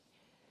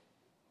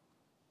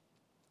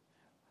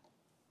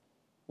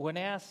When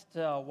asked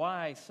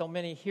why so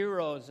many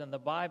heroes in the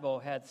Bible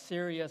had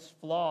serious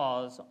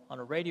flaws on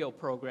a radio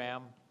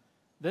program,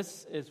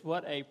 this is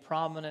what a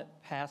prominent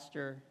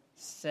pastor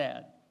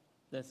said.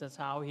 This is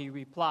how he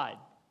replied.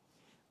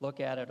 Look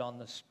at it on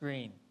the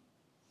screen.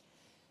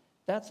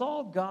 That's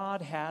all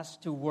God has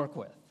to work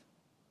with.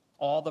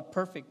 All the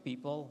perfect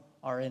people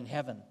are in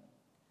heaven.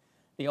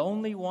 The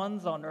only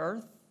ones on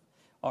earth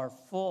are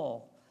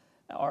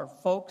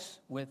folks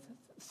with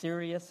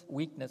serious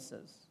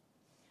weaknesses.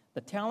 The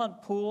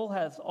talent pool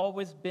has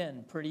always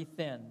been pretty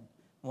thin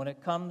when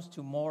it comes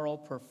to moral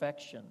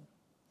perfection.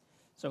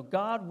 So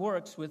God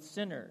works with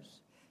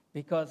sinners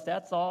because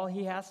that's all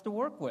he has to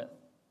work with.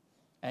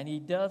 And he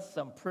does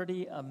some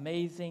pretty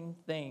amazing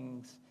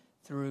things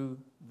through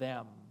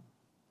them.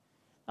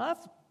 Now,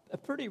 that's a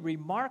pretty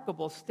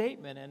remarkable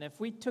statement, and if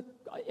we took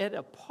it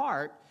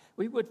apart,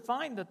 we would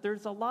find that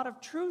there's a lot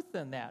of truth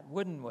in that,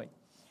 wouldn't we?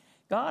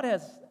 God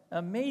has an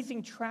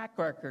amazing track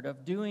record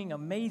of doing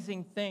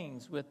amazing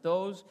things with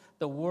those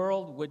the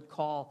world would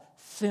call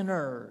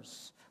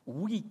sinners,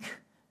 weak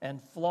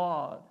and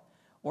flawed,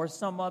 or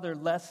some other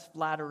less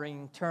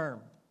flattering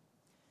term.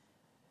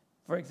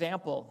 For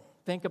example,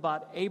 think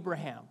about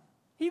Abraham.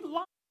 He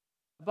lied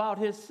about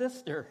his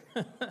sister,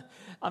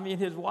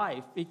 his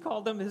wife. He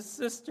called him his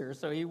sister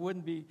so he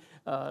wouldn't be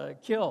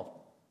killed.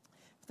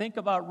 Think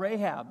about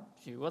Rahab.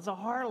 She was a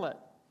harlot.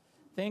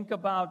 Think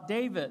about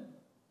David.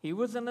 He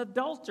was an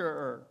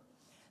adulterer.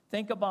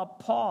 Think about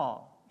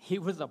Paul. He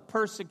was a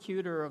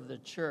persecutor of the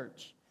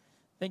church.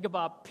 Think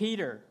about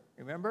Peter.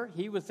 Remember,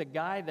 he was the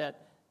guy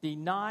that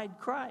denied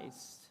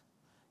Christ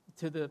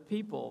to the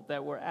people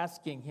that were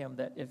asking him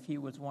that if he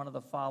was one of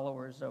the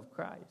followers of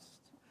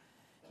Christ.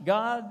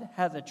 God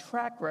has a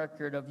track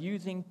record of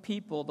using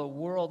people the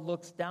world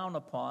looks down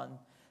upon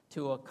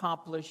to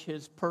accomplish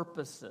his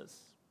purposes.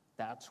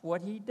 That's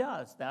what he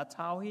does. That's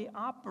how he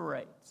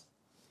operates.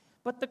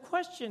 But the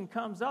question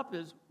comes up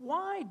is,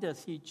 why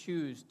does he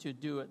choose to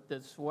do it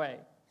this way?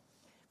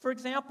 For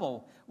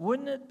example,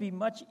 wouldn't it be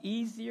much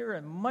easier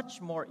and much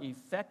more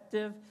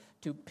effective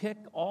to pick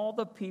all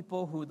the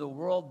people who the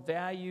world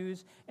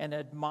values and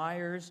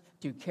admires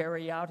to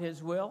carry out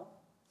his will?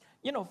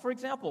 For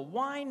example,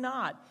 why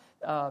not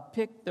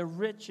pick the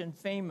rich and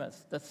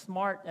famous, the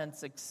smart and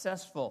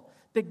successful,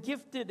 the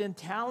gifted and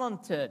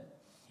talented,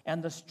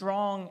 and the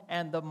strong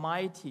and the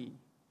mighty?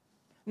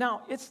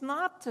 Now, it's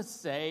not to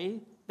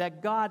say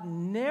that God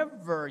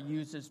never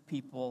uses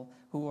people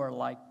who are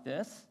like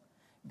this.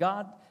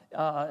 God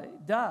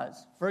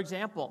does. For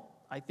example,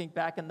 I think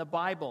back in the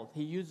Bible,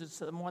 he uses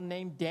someone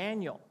named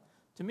Daniel.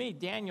 To me,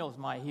 Daniel's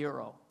my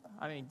hero.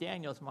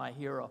 Daniel's my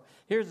hero.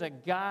 Here's a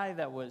guy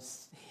that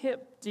was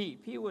hip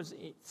deep. He was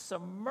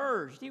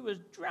submerged. He was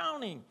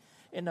drowning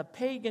in the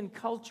pagan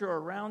culture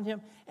around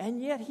him,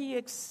 and yet he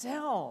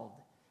excelled.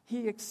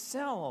 He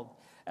excelled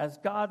as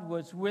God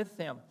was with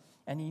him.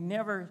 And he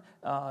never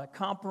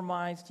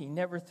compromised. He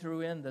never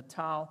threw in the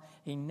towel.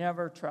 He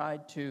never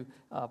tried to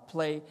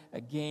play a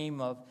game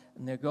of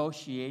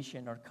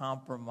negotiation or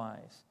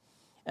compromise.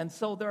 And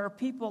so there are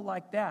people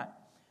like that.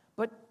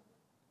 But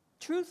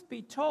truth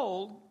be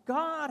told,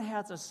 God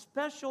has a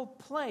special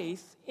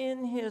place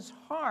in his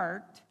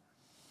heart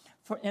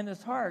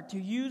to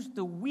use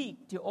the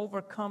weak to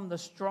overcome the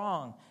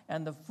strong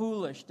and the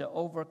foolish to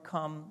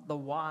overcome the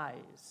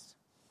wise.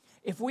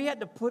 If we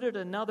had to put it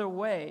another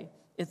way,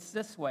 it's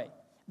this way.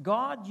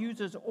 God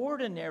uses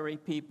ordinary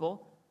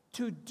people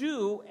to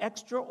do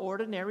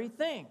extraordinary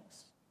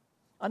things.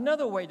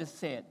 Another way to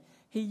say it,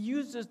 he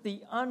uses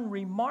the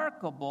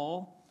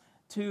unremarkable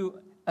to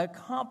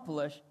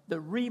accomplish the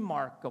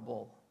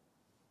remarkable.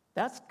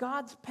 That's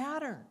God's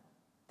pattern.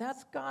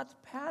 That's God's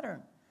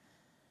pattern.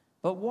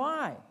 But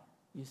why,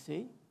 you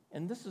see?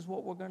 And this is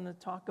what we're going to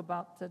talk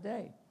about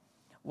today.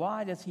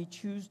 Why does he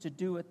choose to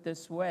do it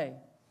this way?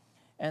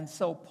 And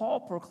so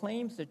Paul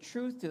proclaims the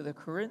truth to the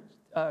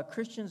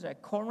Christians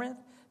at Corinth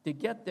to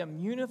get them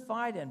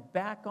unified and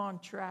back on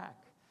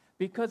track.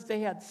 Because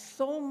they had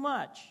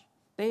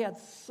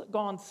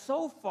gone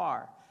so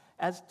far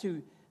as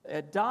to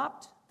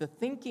adopt the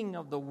thinking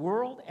of the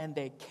world, and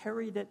they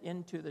carried it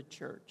into the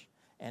church,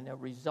 and it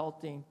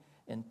resulting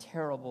in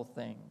terrible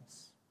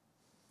things.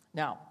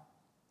 Now,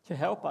 to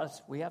help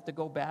us, we have to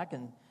go back,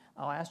 and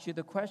I'll ask you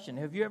the question.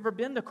 Have you ever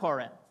been to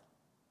Corinth?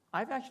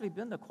 I've actually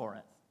been to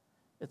Corinth.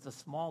 It's a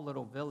small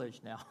little village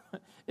now.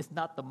 It's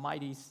not the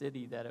mighty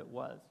city that it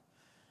was.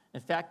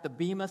 In fact, the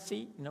Bema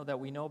seat, that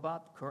we know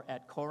about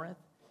at Corinth,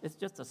 it's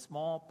just a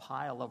small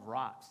pile of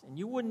rocks. And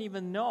you wouldn't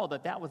even know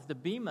that was the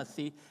Bema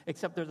seat,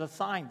 except there's a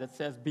sign that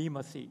says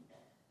Bema seat.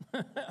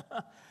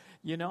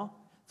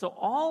 So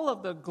all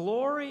of the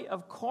glory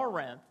of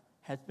Corinth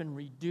has been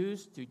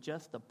reduced to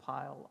just a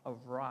pile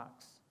of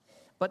rocks.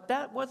 But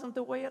that wasn't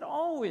the way it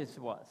always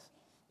was.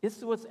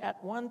 This was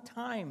at one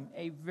time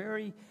a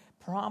very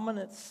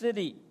prominent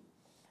city.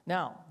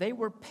 Now, they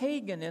were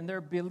pagan in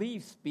their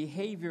beliefs,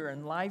 behavior,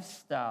 and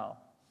lifestyle.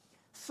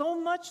 So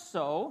much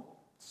so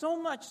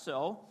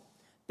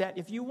that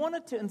if you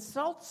wanted to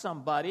insult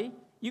somebody,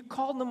 you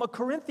called them a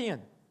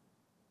Corinthian.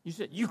 You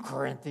said, "You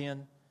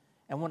Corinthian."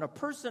 And when a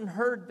person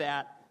heard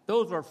that,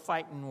 those were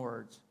fighting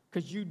words,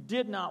 because you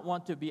did not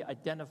want to be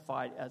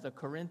identified as a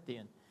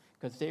Corinthian,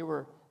 because they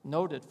were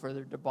noted for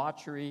their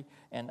debauchery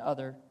and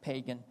other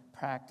pagan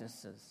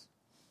practices.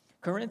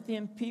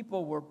 Corinthian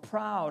people were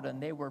proud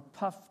and they were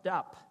puffed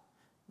up.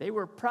 They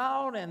were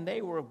proud and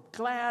they were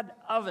glad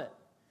of it.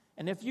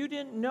 And if you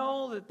didn't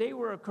know that they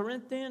were a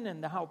Corinthian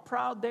and how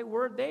proud they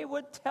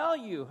would tell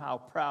you how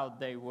proud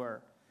they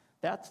were.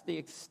 That's the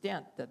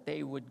extent that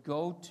they would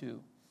go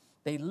to.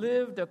 They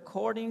lived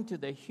according to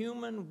the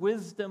human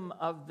wisdom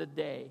of the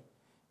day,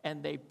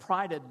 and they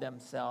prided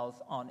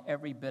themselves on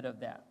every bit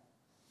of that.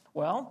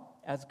 Well,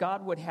 as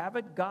God would have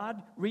it,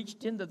 God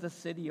reached into the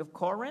city of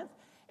Corinth,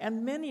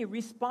 and many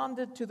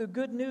responded to the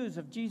good news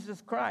of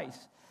Jesus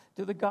Christ,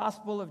 to the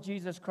gospel of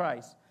Jesus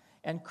Christ.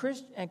 And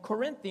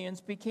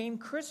Corinthians became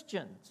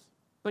Christians.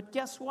 But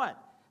guess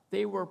what?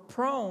 They were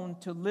prone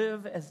to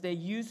live as they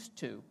used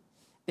to.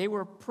 They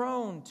were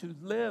prone to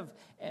live,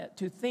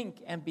 to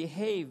think and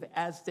behave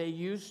as they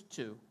used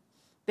to.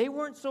 They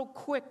weren't so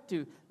quick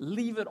to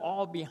leave it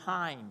all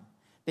behind.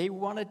 They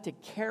wanted to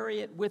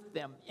carry it with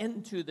them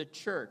into the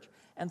church.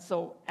 And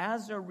so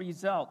as a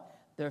result,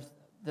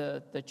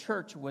 the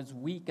church was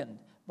weakened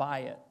by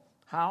it.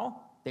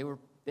 How?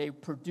 They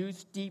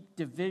produced deep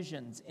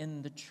divisions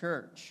in the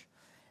church.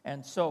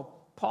 And so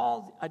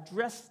Paul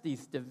addressed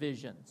these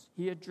divisions.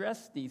 He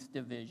addressed these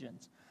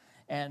divisions.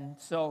 And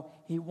so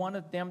he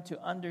wanted them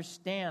to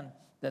understand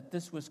that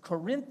this was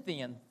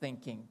Corinthian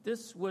thinking.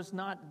 This was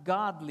not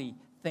godly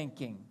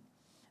thinking.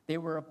 They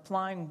were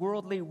applying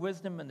worldly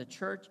wisdom in the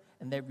church,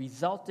 and they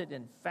resulted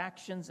in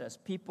factions as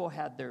people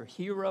had their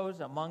heroes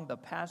among the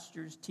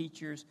pastors,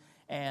 teachers,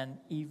 and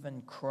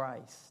even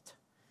Christ.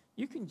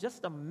 You can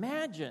just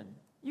imagine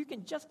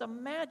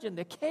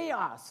the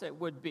chaos it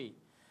would be.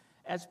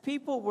 As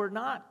people were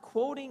not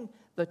quoting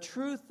the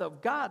truth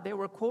of God, they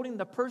were quoting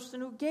the person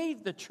who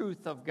gave the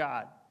truth of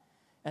God.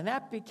 And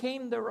that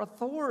became their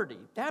authority.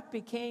 That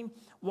became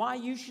why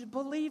you should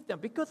believe them.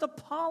 Because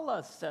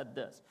Apollos said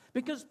this.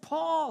 Because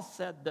Paul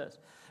said this.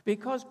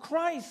 Because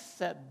Christ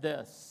said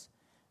this.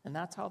 And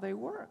that's how they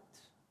worked.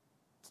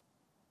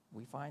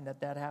 We find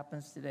that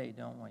happens today,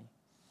 don't we?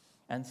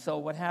 And so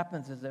what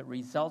happens is it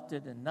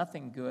resulted in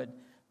nothing good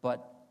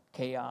but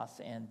chaos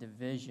and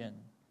division.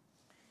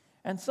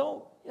 And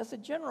so, as a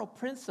general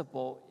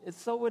principle,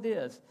 so it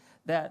is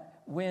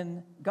that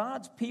when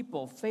God's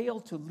people fail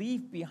to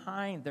leave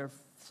behind their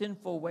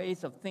sinful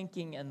ways of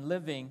thinking and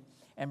living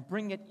and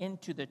bring it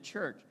into the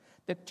church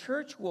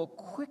will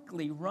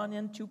quickly run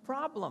into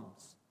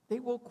problems.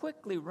 They will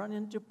quickly run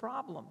into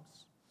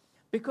problems.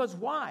 Because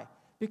why?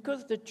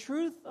 Because the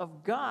truth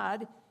of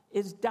God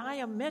is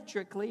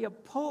diametrically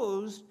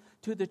opposed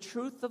to the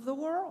truth of the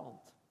world.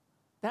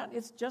 That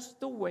is just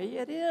the way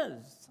it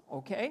is,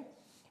 okay?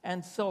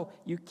 And so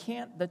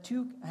the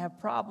two have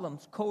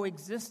problems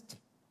coexist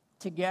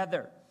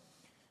together.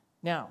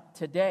 Now,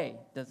 today,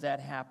 does that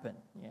happen?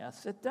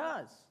 Yes, it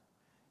does.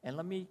 And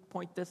let me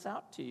point this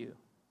out to you.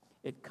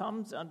 It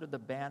comes under the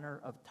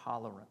banner of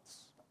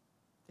tolerance.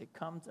 It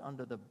comes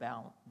under the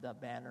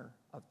banner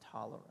of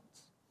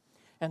tolerance.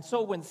 And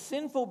so when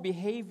sinful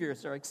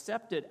behaviors are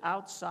accepted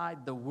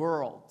outside the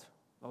world,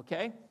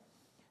 okay,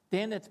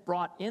 then it's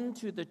brought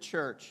into the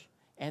church.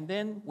 And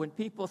then when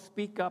people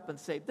speak up and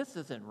say, this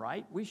isn't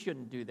right, we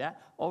shouldn't do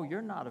that, oh,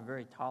 you're not a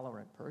very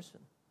tolerant person.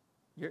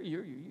 You're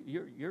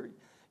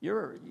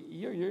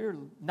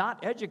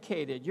not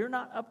educated. You're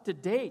not up to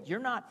date. You're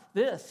not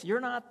this.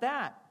 You're not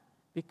that.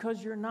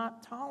 Because you're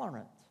not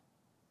tolerant.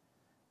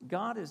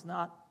 God is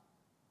not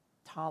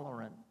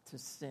tolerant to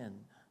sin.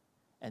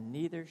 And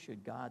neither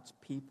should God's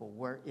people,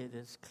 where it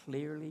is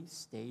clearly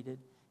stated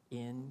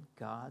in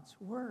God's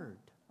word.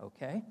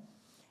 Okay?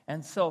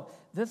 And so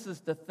this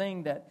is the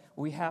thing that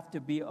we have to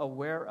be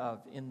aware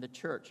of in the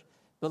church.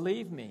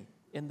 Believe me,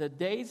 in the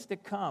days to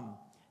come,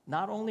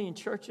 not only in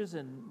churches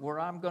and where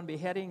I'm going to be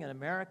heading in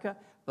America,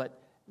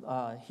 but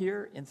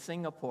here in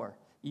Singapore,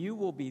 you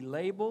will be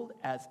labeled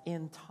as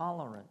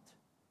intolerant.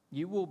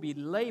 You will be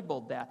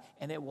labeled that,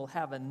 and it will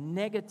have a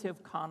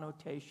negative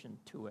connotation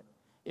to it.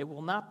 It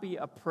will not be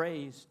a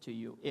praise to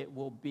you. It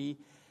will be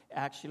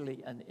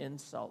actually an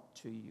insult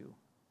to you.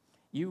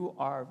 You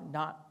are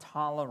not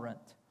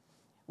tolerant.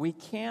 We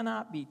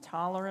cannot be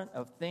tolerant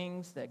of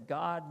things that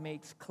God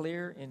makes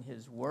clear in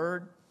His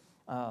Word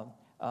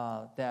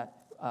that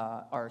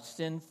are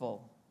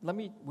sinful.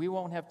 We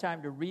won't have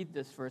time to read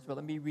this verse, but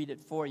let me read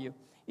it for you.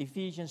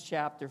 Ephesians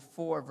chapter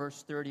 4,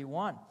 verse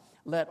 31.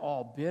 Let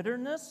all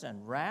bitterness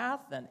and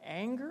wrath and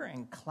anger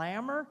and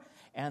clamor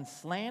and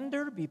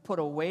slander be put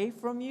away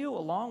from you,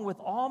 along with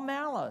all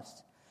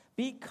malice.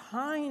 Be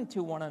kind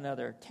to one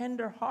another,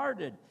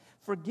 tender-hearted,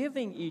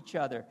 forgiving each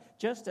other,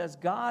 just as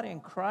God in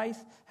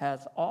Christ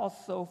has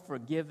also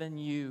forgiven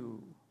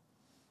you.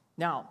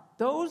 Now,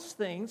 those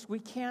things we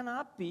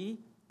cannot be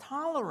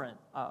tolerant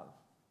of.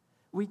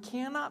 We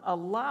cannot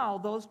allow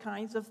those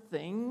kinds of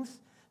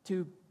things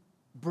to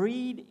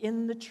breed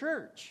in the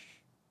church,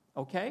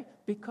 okay?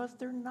 Because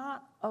they're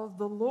not of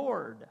the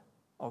Lord,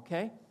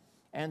 okay?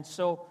 And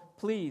so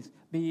please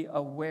be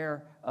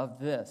aware of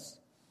this.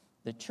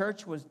 The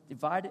church was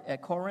divided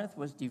at Corinth,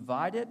 was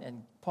divided,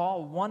 and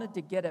Paul wanted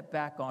to get it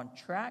back on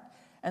track.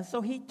 And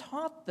so he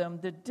taught them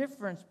the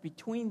difference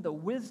between the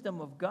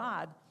wisdom of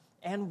God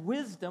and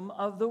wisdom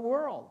of the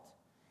world.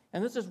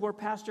 And this is where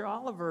Pastor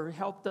Oliver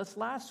helped us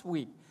last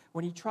week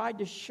when he tried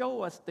to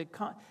show us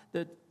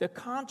the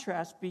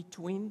contrast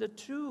between the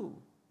two.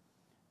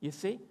 You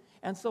see?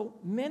 And so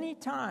many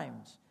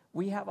times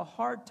we have a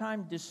hard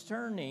time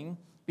discerning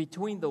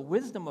between the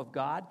wisdom of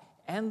God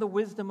and the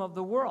wisdom of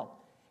the world.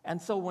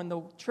 And so when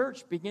the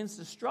church begins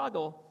to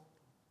struggle,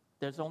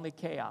 there's only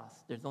chaos.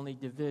 There's only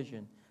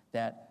division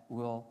that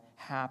will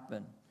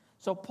happen.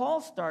 So Paul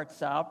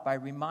starts out by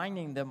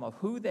reminding them of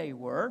who they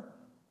were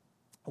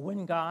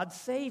when God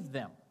saved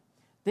them.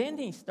 Then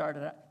he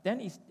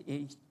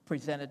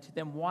presented to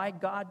them why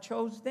God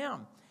chose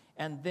them.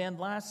 And then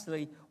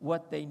lastly,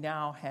 what they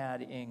now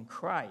had in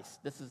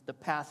Christ. This is the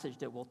passage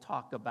that we'll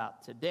talk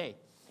about today,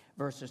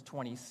 verses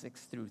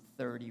 26 through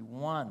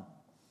 31.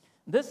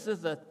 This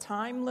is a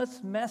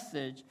timeless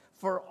message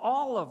for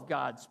all of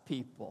God's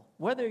people,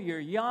 whether you're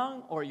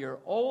young or you're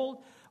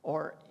old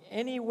or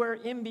anywhere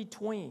in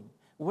between,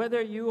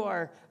 whether you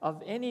are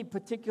of any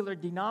particular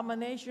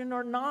denomination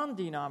or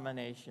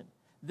non-denomination.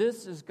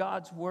 This is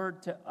God's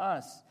word to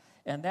us,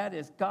 and that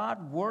is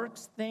God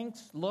works,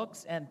 thinks,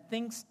 looks, and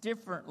thinks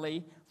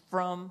differently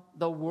from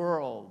the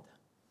world.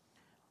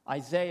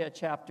 Isaiah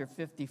chapter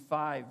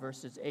 55,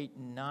 verses 8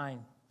 and 9.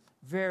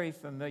 Very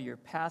familiar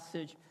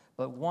passage,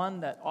 but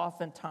one that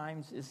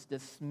oftentimes is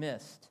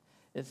dismissed.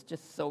 It's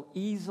just so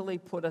easily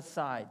put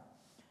aside.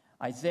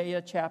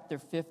 Isaiah chapter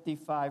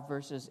 55,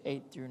 verses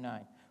 8 through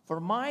 9.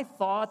 For my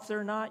thoughts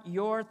are not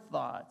your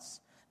thoughts,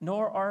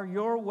 nor are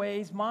your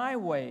ways my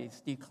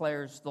ways,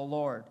 declares the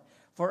Lord.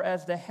 For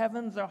as the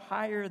heavens are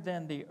higher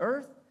than the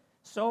earth,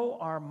 so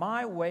are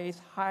my ways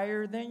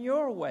higher than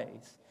your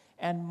ways,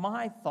 and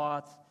my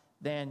thoughts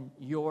than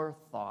your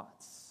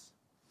thoughts.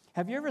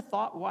 Have you ever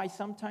thought why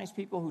sometimes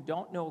people who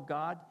don't know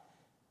God,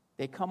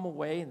 they come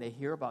away and they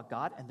hear about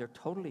God and they're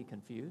totally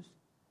confused?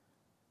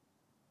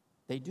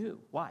 They do.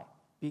 Why?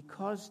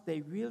 Because they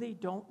really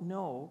don't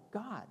know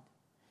God.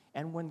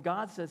 And when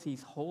God says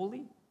he's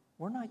holy,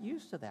 we're not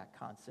used to that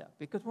concept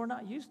because we're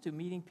not used to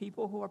meeting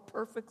people who are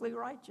perfectly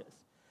righteous.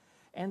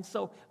 And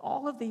so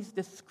all of these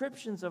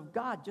descriptions of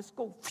God just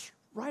go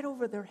right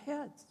over their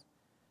heads.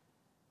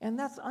 And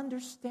that's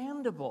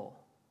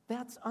understandable.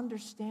 That's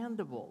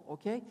understandable,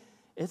 okay?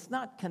 It's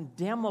not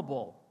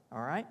condemnable,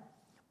 all right?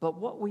 But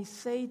what we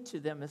say to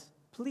them is,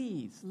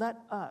 please let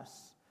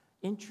us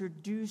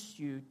introduce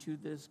you to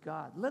this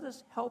God. Let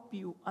us help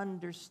you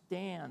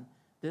understand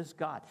this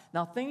God.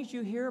 Now, things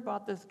you hear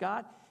about this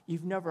God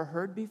you've never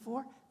heard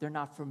before, they're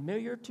not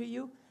familiar to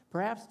you.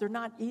 Perhaps they're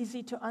not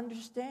easy to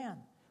understand,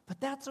 but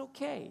that's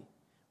okay.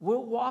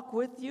 We'll walk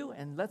with you,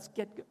 and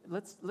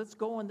let's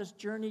go on this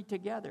journey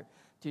together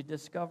to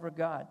discover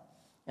God.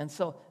 And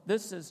so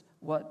this is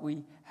what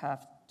we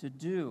have to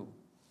do.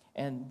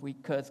 And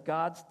because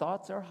God's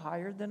thoughts are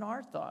higher than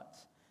our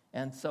thoughts.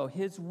 And so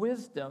his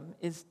wisdom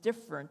is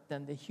different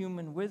than the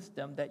human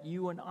wisdom that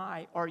you and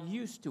I are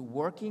used to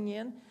working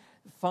in,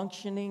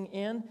 functioning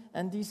in,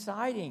 and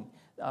deciding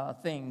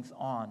things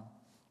on.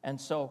 And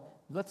so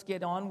let's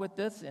get on with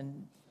this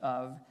in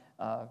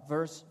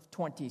verse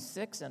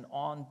 26 and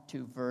on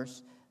to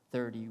verse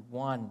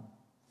 31.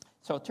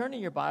 So turn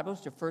in your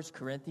Bibles to 1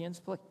 Corinthians,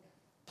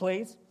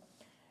 please.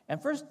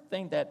 And first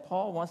thing that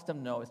Paul wants them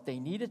to know is they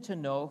needed to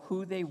know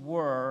who they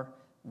were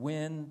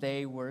when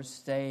they were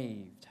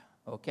saved.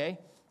 Okay?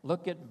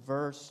 Look at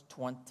verse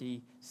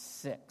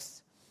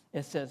 26.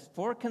 It says,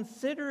 "For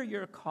consider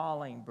your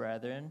calling,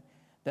 brethren,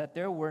 that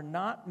there were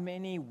not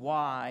many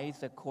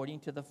wise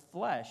according to the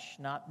flesh,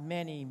 not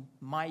many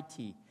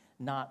mighty,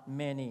 not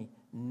many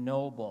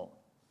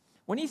noble."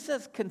 When he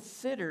says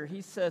consider,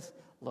 he says,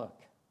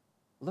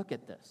 look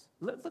at this.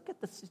 Look at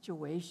the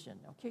situation,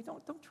 okay?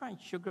 Don't try and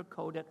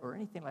sugarcoat it or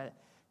anything like that.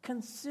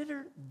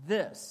 Consider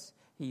this,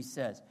 he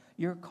says.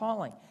 Your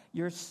calling,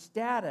 your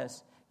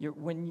status,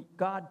 when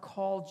God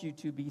called you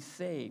to be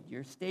saved,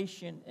 your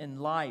station in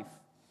life.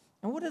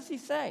 And what does he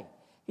say?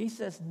 He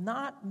says,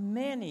 not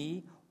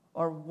many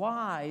are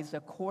wise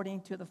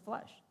according to the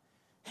flesh.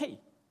 Hey,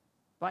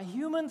 by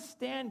human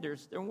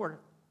standards, there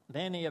weren't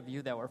many of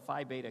you that were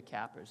Phi Beta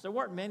Kappas. There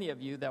weren't many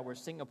of you that were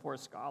Singapore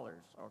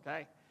scholars,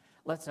 okay?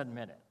 Let's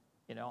admit it.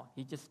 You know,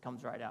 he just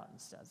comes right out and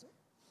says it.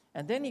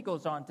 And then he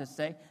goes on to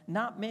say,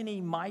 not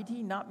many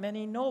mighty, not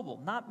many noble,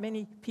 not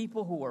many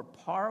people who are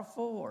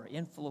powerful or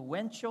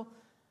influential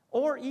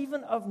or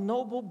even of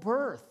noble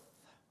birth.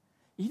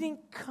 You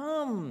didn't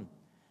come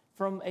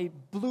from a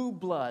blue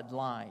blood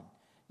line,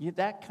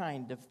 that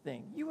kind of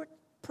thing. You were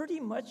pretty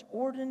much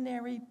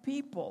ordinary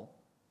people.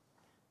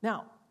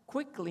 Now,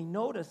 quickly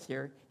notice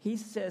here, he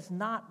says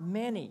not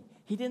many.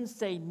 He didn't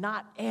say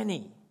not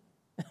any.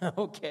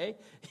 Okay?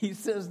 He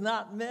says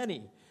not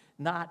many,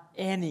 not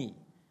any.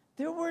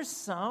 There were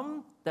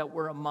some that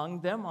were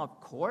among them, of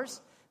course,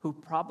 who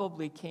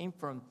probably came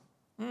from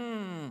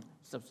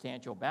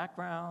substantial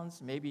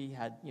backgrounds, maybe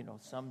had,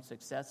 some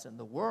success in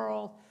the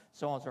world,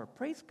 so on and so forth.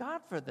 Praise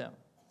God for them.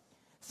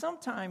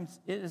 Sometimes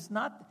it is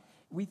not,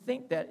 we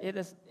think that it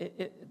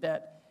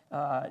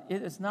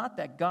is not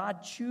that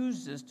God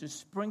chooses to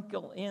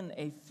sprinkle in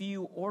a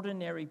few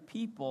ordinary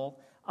people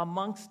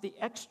amongst the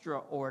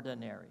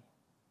extraordinary.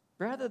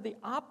 Rather, the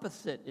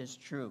opposite is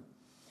true.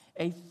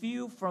 A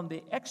few from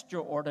the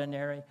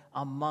extraordinary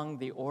among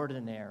the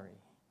ordinary.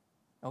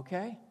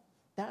 Okay?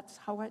 That's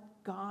how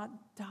God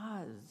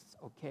does,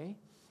 okay?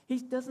 He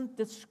doesn't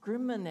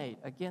discriminate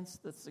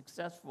against the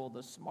successful,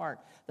 the smart,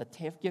 the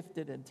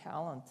gifted and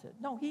talented.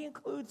 No, he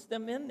includes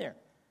them in there.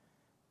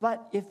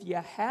 But if you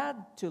had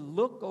to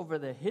look over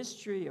the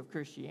history of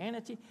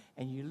Christianity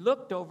and you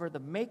looked over the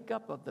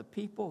makeup of the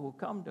people who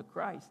come to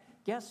Christ,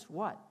 guess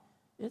what?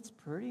 It's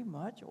pretty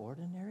much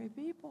ordinary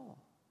people.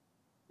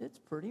 It's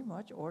pretty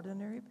much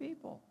ordinary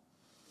people.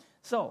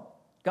 So,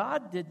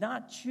 God did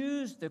not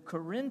choose the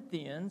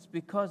Corinthians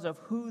because of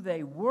who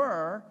they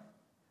were,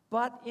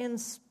 but in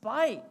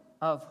spite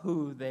of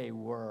who they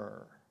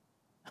were.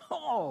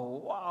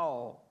 Oh,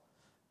 wow.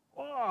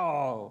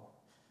 Wow.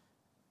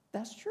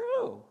 That's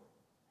true.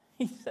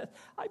 He said,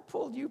 I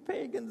pulled you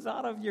pagans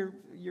out of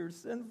your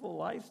sinful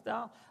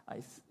lifestyle.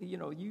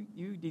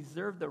 You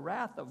deserve the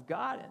wrath of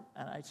God,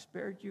 and I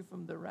spared you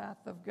from the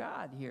wrath of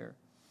God here.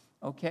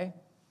 Okay?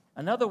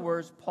 In other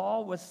words,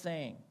 Paul was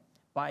saying,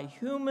 by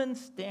human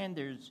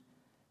standards,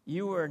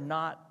 you were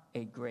not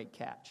a great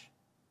catch.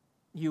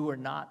 You were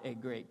not a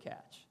great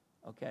catch,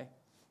 okay?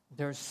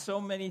 There's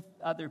so many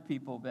other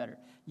people better.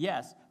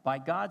 Yes, by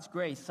God's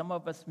grace, some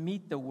of us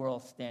meet the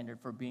world standard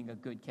for being a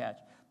good catch.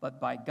 But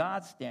by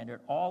God's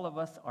standard, all of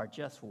us are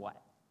just what?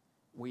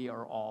 We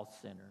are all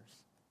sinners.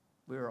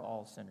 We are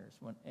all sinners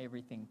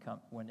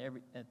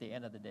at the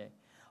end of the day.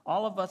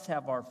 All of us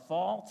have our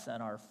faults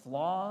and our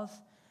flaws.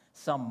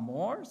 Some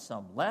more,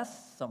 some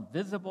less, some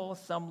visible,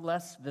 some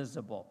less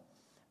visible.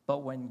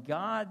 But when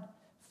God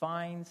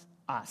finds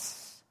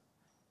us,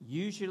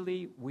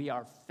 usually we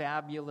are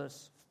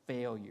fabulous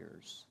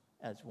failures,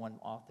 as one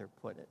author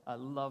put it. I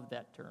love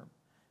that term.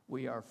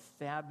 We are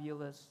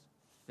fabulous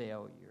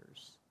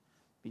failures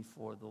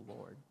before the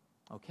Lord.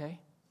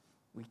 Okay?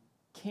 We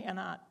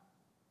cannot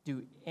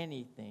do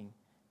anything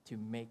to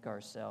make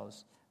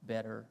ourselves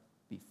better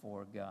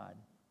before God.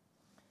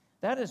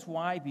 That is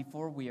why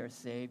before we are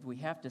saved, we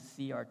have to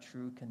see our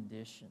true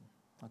condition,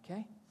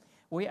 okay?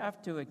 We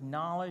have to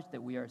acknowledge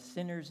that we are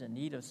sinners in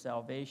need of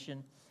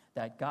salvation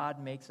that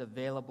God makes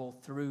available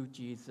through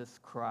Jesus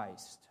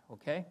Christ,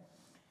 okay?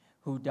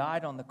 Who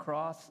died on the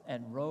cross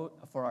and rose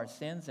for our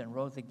sins and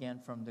rose again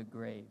from the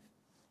grave.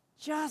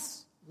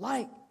 Just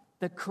like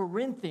the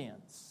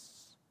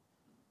Corinthians.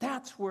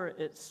 That's where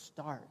it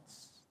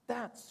starts.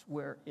 That's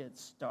where it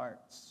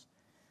starts.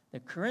 The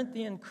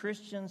Corinthian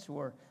Christians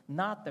were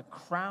not the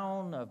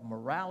crown of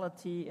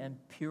morality and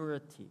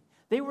purity.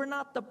 They were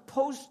not the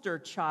poster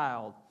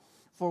child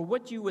for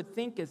what you would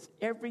think is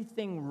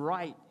everything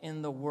right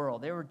in the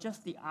world. They were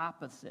just the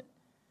opposite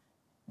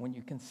when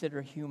you consider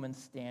human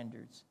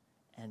standards.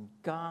 And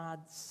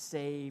God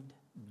saved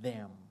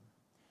them.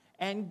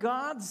 And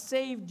God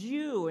saved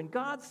you, and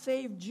God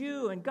saved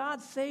you, and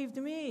God saved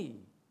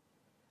me.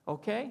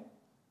 Okay?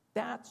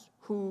 That's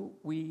who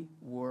we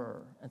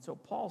were. And so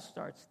Paul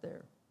starts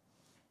there.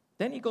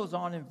 Then he goes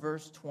on in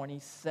verse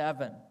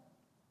 27,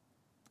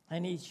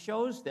 and he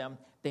shows them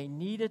they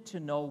needed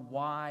to know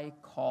why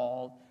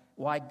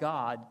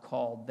God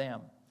called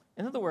them.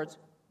 In other words,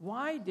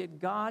 why did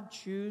God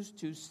choose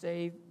to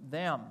save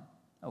them?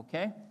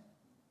 Okay?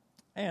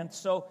 And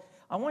so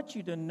I want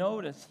you to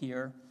notice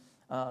here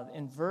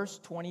in verse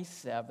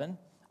 27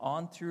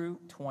 on through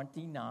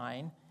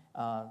 29,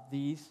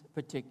 these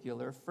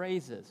particular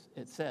phrases.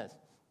 It says,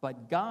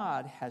 but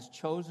God has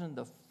chosen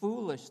the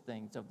foolish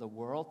things of the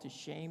world to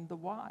shame the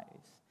wise.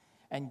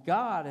 And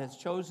God has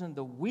chosen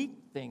the weak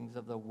things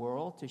of the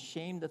world to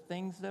shame the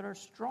things that are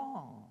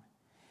strong.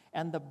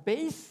 And the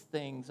base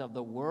things of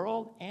the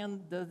world and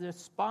the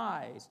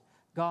despised,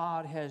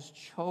 God has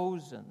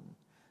chosen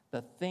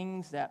the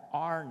things that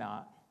are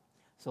not,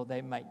 so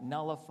they might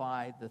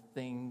nullify the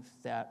things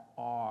that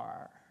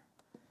are.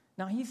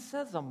 Now, he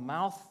says a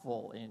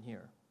mouthful in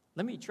here.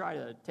 Let me try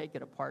to take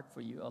it apart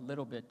for you a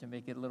little bit to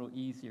make it a little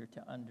easier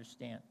to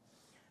understand.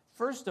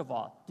 First of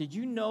all, did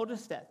you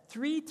notice that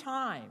 3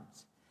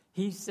 times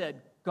he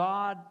said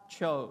God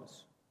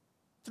chose?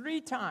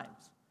 3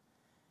 times.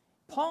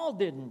 Paul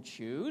didn't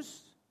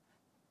choose.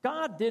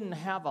 God didn't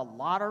have a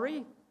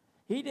lottery.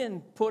 He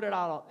didn't put it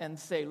out and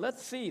say,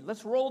 let's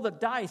roll the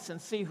dice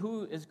and see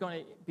who is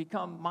going to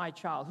become my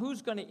child.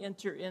 Who's going to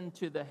enter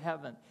into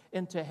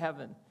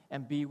heaven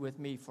and be with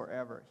me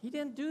forever. He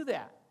didn't do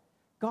that.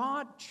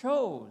 God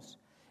chose.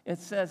 It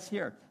says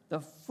here, the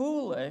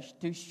foolish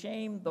to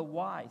shame the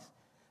wise.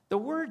 The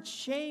word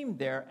shame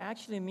there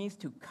actually means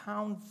to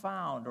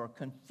confound or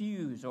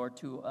confuse or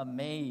to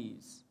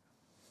amaze.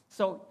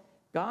 So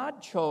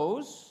God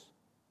chose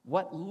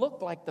what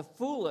looked like the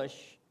foolish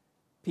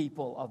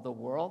people of the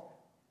world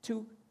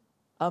to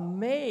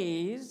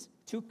amaze,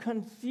 to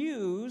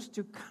confuse,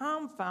 to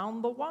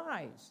confound the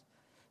wise.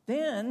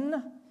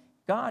 Then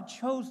God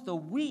chose the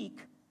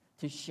weak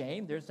to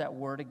shame, there's that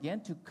word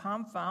again, to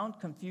confound,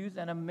 confuse,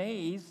 and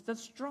amaze the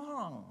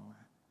strong.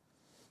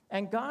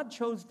 And God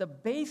chose the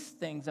base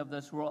things of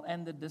this world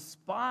and the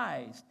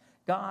despised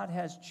God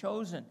has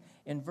chosen.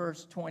 In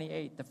verse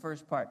 28, the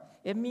first part,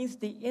 it means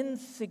the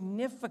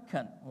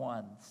insignificant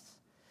ones,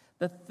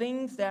 the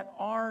things that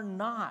are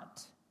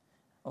not.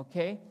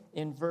 Okay,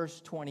 in verse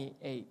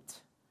 28.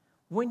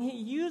 When he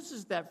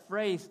uses that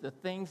phrase, the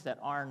things that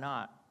are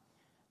not,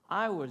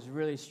 I was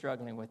really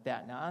struggling with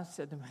that. Now, I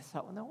said to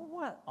myself, well, now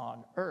what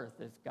on earth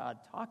is God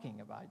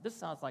talking about? This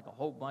sounds like a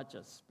whole bunch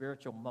of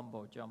spiritual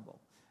mumbo-jumbo.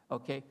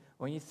 Okay,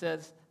 when he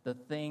says the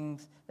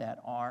things that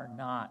are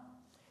not.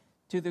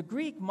 To the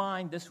Greek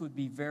mind, this would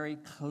be very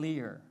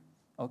clear.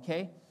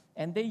 Okay,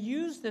 and they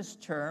use this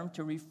term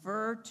to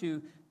refer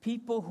to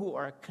people who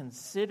are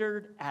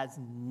considered as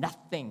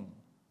nothing.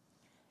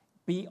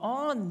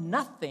 Beyond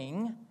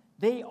nothing,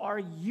 they are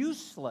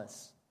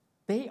useless.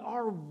 They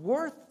are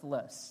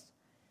worthless.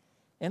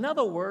 In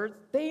other words,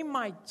 they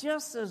might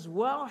just as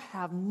well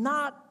have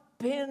not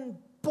been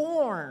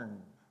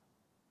born.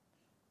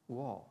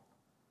 Whoa.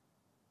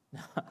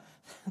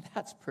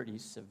 That's pretty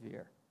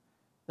severe.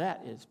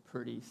 That is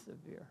pretty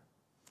severe.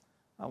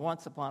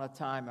 Once upon a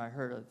time, I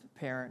heard of a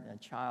parent and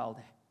a child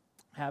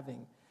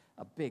having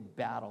a big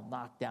battle,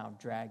 knockdown,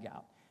 drag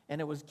out. And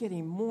it was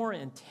getting more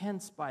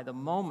intense by the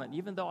moment,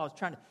 even though I was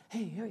trying to,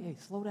 hey,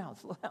 slow down.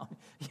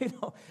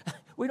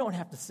 We don't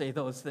have to say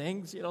those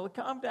things,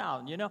 calm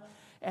down,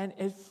 And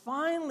it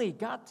finally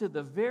got to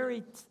the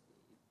very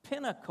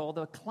pinnacle,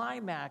 the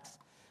climax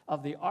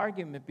of the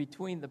argument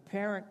between the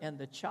parent and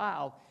the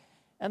child.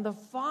 And the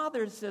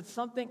father said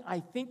something I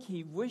think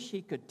he wished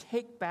he could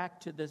take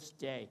back to this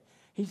day.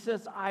 He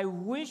says, I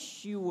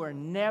wish you were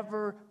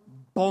never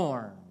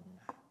born.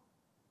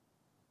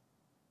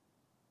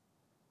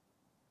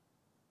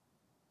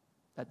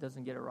 That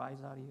doesn't get a rise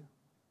out of you?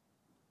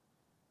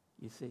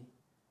 You see,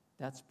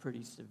 that's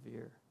pretty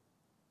severe.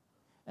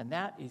 And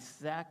that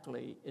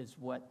exactly is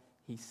what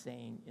he's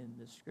saying in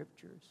the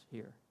scriptures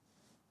here.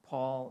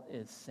 Paul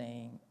is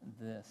saying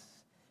this.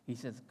 He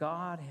says,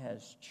 God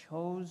has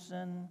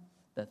chosen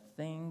the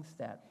things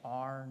that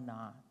are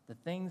not, the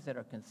things that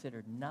are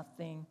considered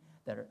nothing,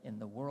 that are in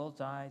the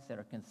world's eyes, that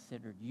are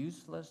considered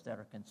useless, that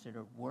are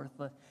considered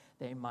worthless.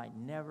 They might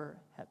not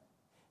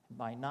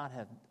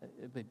have,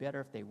 it would be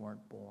better if they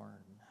weren't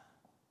born,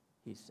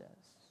 he says.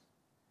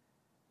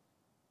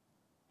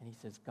 And he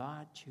says,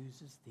 God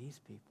chooses these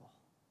people.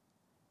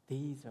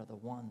 These are the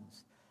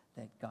ones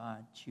that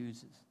God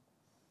chooses.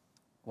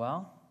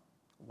 Well,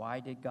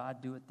 why did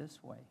God do it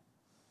this way?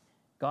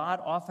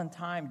 God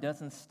oftentimes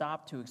doesn't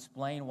stop to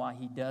explain why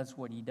he does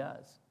what he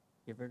does.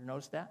 You ever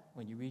notice that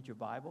when you read your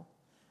Bible?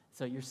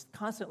 So you're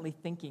constantly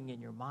thinking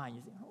in your mind,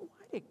 you think,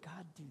 why did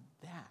God do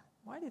that?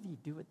 Why did he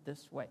do it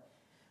this way?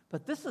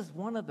 But this is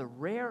one of the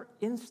rare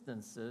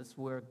instances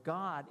where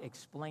God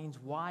explains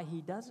why he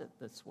does it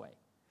this way.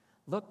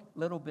 Look a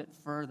little bit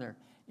further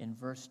in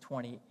verse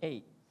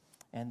 28.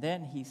 And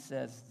then he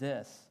says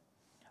this,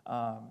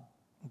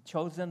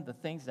 chosen the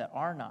things that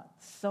are not,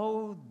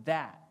 so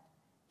that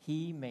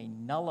he may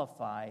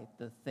nullify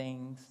the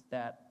things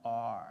that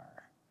are.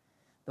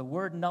 The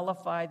word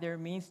nullify there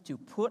means to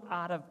put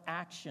out of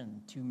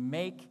action, to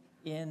make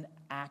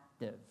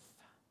inactive,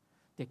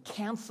 to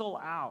cancel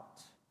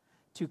out,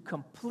 to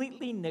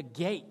completely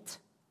negate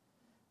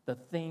the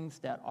things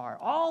that are.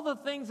 All the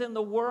things in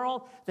the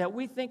world that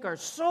we think are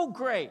so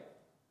great,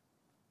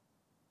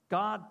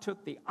 God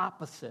took the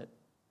opposite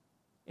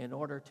in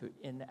order to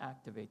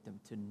inactivate them,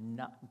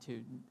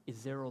 to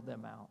zero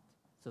them out,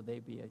 so they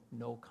be of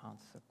no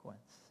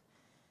consequence.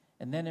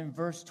 And then in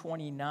verse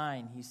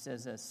 29, he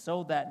says this,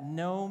 so that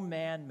no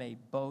man may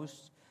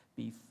boast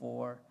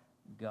before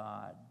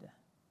God.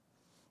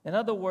 In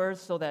other words,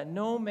 so that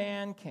no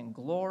man can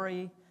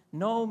glory,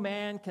 no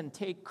man can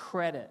take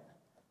credit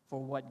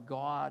for what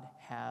God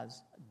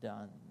has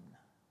done.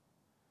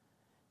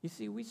 You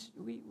see,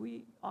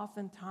 we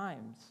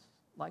oftentimes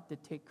like to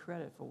take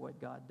credit for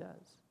what God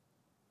does.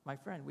 My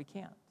friend, we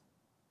can't.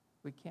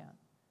 We can't.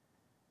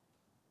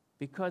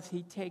 Because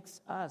he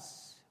takes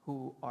us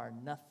who are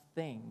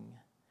nothing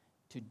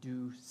to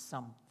do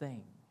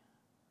something.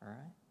 All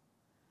right?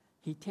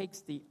 He takes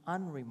the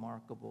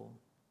unremarkable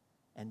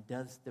and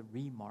does the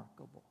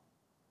remarkable.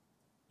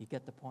 You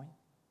get the point?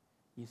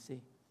 You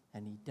see?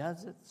 And he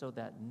does it so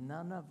that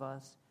none of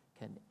us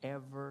can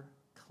ever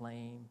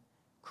claim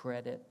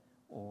credit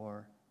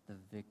or the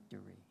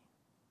victory.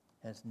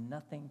 It has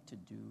nothing to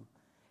do,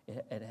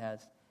 it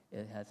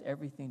has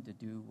everything to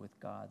do with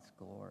God's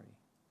glory.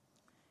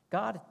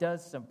 God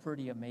does some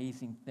pretty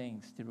amazing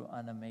things through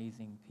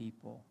unamazing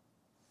people.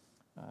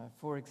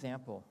 For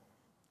example,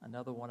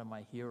 another one of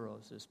my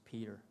heroes is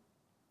Peter.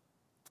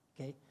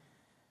 Okay?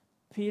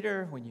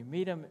 Peter, when you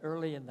meet him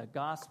early in the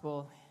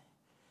gospel,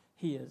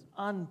 he is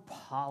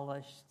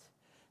unpolished,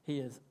 he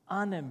is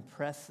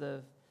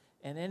unimpressive,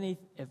 and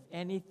if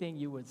anything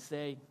you would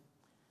say,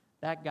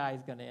 that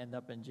guy's going to end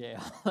up in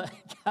jail.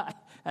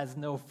 has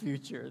no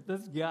future.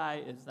 This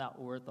guy is not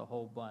worth a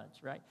whole bunch,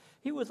 right?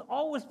 He was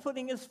always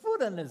putting his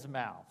foot in his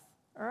mouth,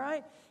 all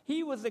right?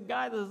 He was a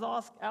guy that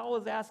was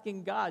always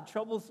asking God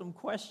troublesome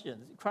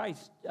questions,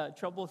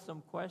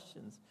 troublesome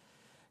questions.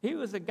 He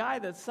was a guy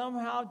that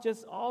somehow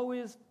just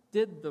always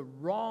did the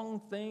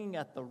wrong thing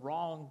at the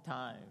wrong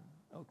time,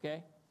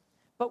 okay?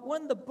 But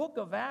when the book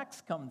of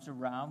Acts comes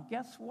around,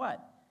 guess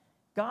what?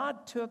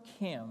 God took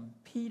him,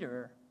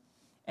 Peter,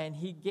 and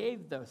he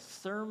gave the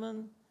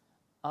sermon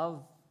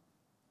of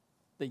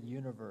the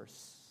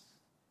universe,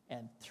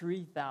 and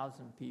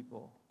 3,000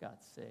 people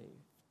got saved.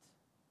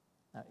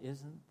 Now,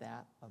 isn't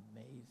that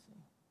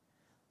amazing?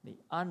 The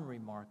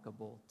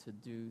unremarkable to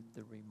do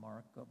the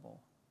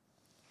remarkable.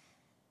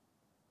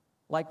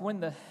 Like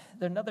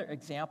another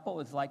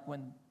example is like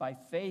when by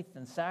faith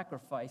and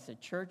sacrifice, a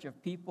church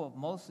of people of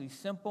mostly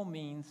simple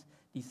means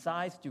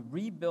decides to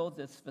rebuild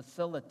its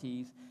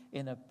facilities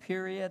in a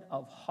period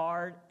of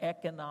hard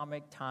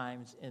economic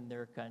times in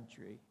their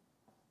country.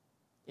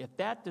 If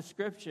that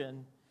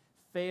description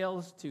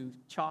fails to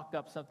chalk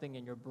up something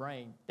in your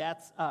brain,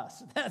 that's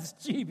us. That's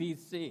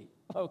GBC,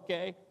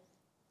 okay?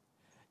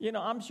 You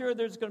know, I'm sure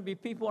there's going to be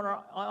people in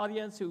our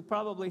audience who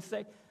probably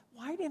say,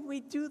 why didn't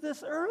we do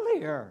this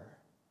earlier?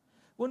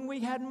 When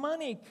we had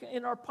money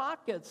in our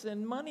pockets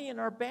and money in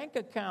our bank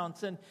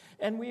accounts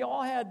and we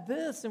all had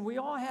this and we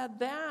all had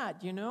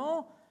that, you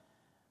know?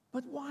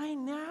 But why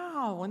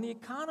now when the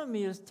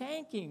economy is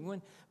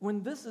tanking,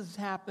 when this is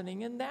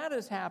happening and that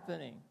is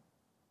happening?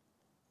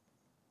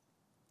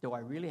 Do I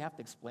really have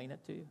to explain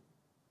it to you?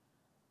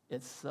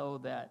 It's so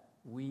that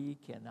we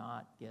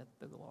cannot get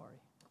the glory.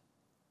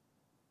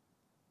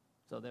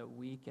 So that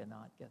we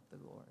cannot get the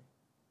glory.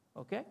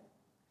 Okay?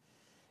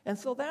 And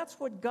so that's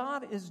what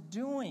God is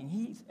doing.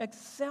 He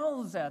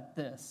excels at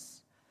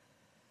this.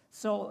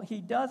 So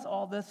he does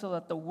all this so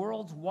that the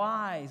world's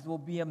wise will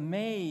be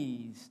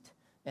amazed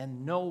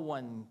and no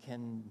one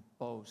can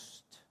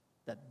boast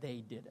that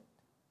they did it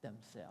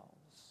themselves.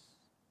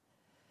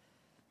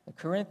 The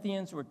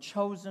Corinthians were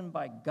chosen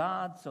by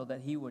God so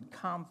that he would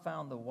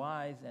confound the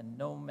wise and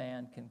no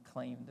man can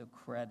claim the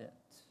credit.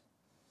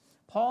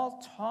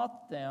 Paul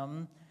taught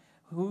them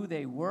who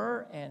they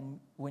were and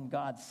when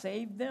God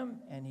saved them,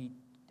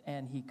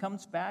 and he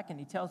comes back and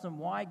he tells them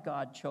why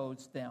God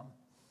chose them.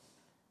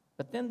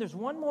 But then there's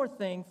one more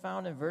thing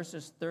found in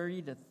verses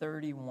 30 to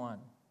 31.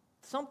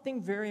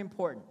 Something very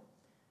important.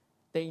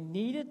 They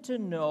needed to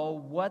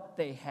know what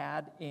they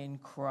had in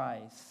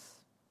Christ.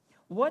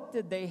 What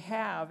did they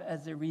have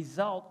as a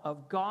result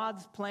of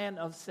God's plan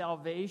of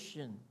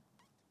salvation?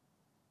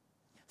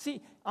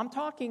 See, I'm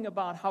talking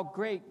about how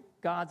great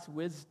God's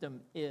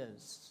wisdom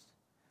is.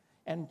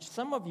 And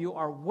some of you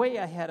are way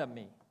ahead of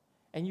me.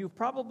 And you're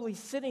probably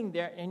sitting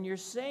there and you're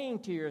saying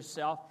to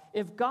yourself,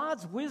 if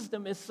God's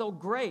wisdom is so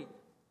great,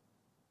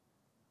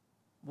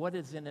 what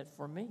is in it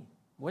for me?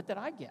 What did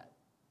I get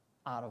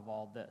out of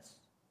all this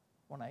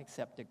when I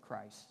accepted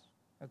Christ?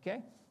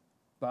 Okay?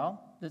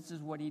 Well, this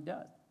is what he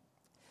does.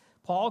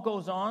 Paul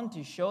goes on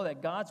to show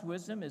that God's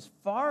wisdom is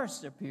far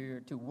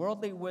superior to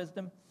worldly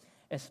wisdom,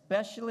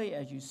 especially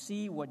as you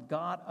see what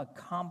God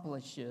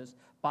accomplishes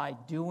by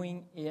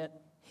doing it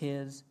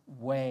his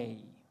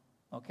way.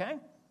 Okay?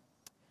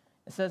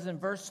 It says in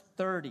verse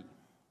 30,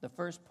 the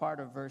first part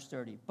of verse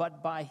 30,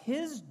 but by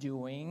his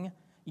doing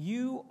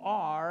you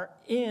are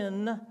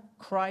in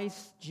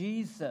Christ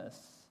Jesus.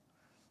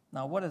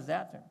 Now, what does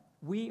that mean?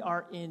 We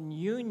are in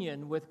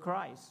union with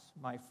Christ,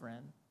 my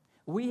friend.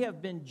 We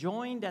have been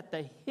joined at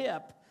the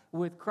hip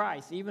with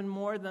Christ, even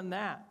more than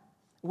that.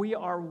 We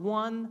are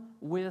one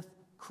with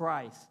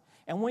Christ.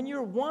 And when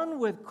you're one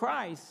with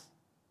Christ,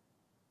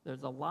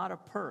 there's a lot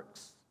of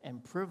perks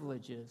and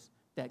privileges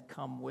that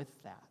come with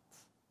that.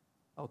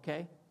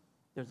 Okay?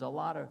 There's a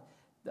lot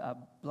of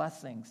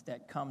blessings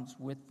that comes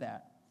with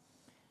that.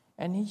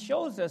 And he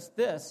shows us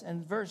this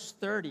in verse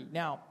 30.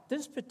 Now,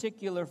 this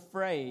particular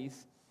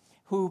phrase,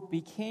 who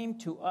became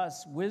to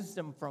us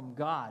wisdom from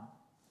God.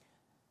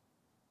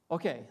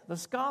 Okay, the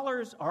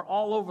scholars are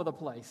all over the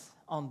place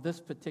on this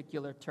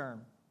particular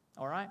term,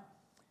 all right?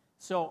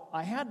 So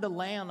I had to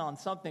land on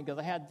something because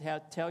I had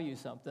to tell you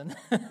something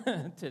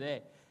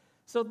today.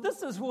 So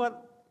this is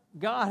what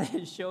God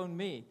has shown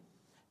me,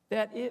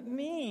 that it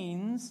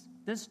means,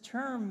 this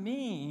term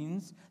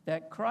means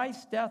that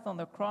Christ's death on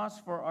the cross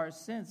for our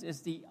sins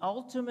is the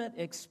ultimate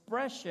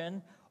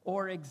expression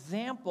or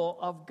example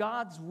of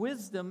God's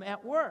wisdom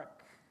at work.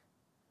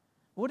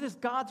 What is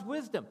God's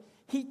wisdom?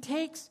 He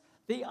takes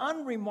the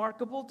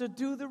unremarkable to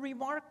do the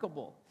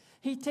remarkable.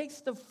 He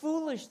takes the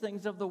foolish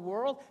things of the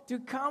world to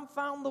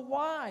confound the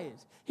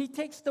wise. He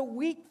takes the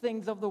weak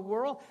things of the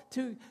world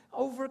to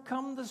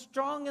overcome the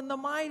strong and the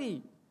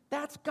mighty.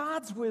 That's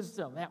God's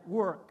wisdom at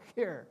work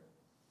here.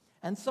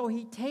 And so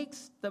he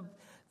takes the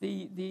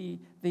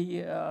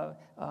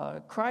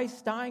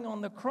Christ dying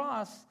on the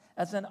cross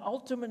as an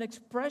ultimate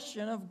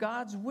expression of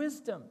God's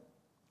wisdom.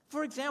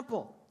 For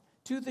example,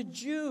 to the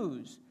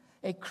Jews,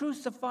 a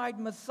crucified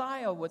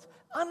Messiah was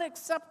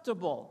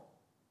unacceptable.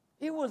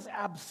 It was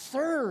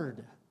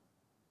absurd.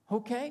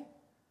 Okay?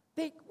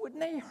 when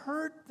they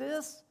heard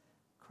this,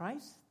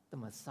 Christ, the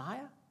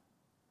Messiah,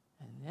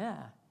 and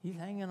yeah, he's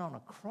hanging on a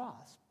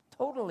cross,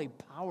 totally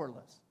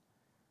powerless.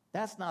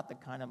 That's not the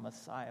kind of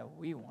Messiah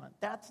we want.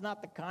 That's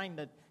not the kind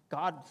that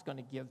God's going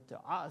to give to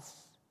us.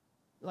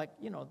 Like,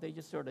 they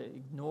just sort of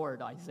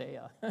ignored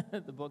Isaiah,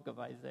 the book of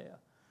Isaiah.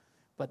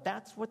 But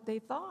that's what they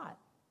thought.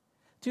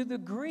 To the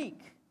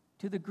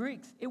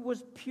Greeks, it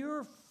was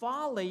pure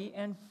folly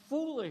and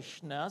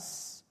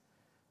foolishness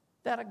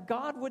that a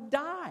God would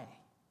die.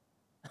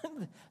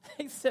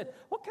 They said,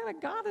 what kind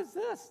of God is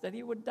this, that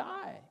he would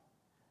die?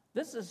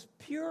 This is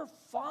pure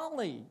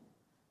folly.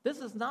 This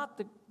is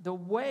not the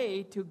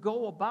way to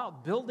go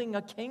about building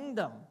a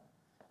kingdom.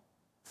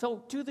 So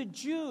to the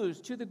Jews,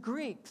 to the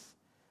Greeks,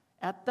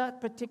 at that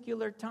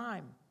particular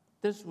time,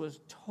 this was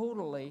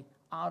totally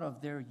out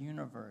of their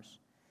universe.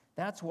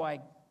 That's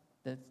why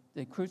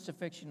the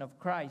crucifixion of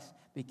Christ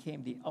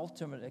became the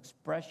ultimate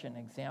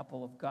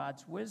example of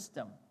God's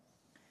wisdom.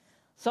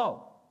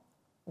 So,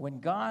 when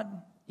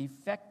God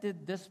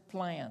effected this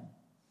plan,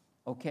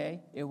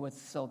 it was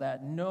so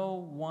that no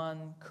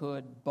one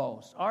could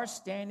boast. Our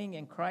standing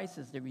in Christ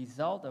is the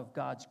result of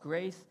God's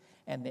grace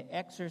and the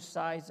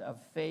exercise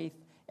of faith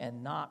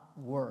and not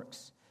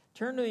works.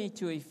 Turn to me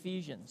to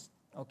Ephesians,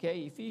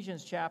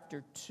 Ephesians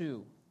chapter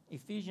 2.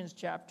 Ephesians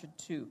chapter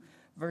 2,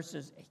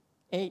 verses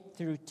 8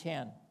 through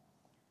 10.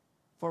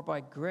 For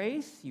by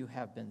grace you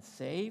have been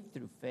saved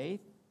through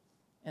faith,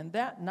 and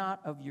that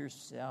not of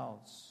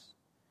yourselves.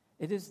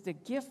 It is the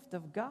gift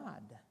of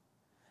God,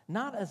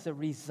 not as a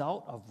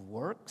result of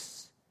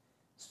works,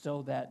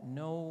 so that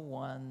no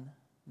one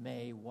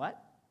may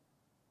what?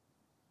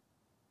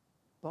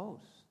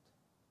 Boast.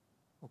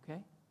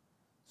 Okay?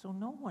 So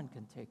no one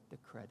can take the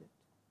credit.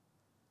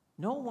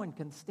 No one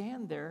can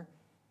stand there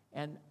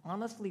and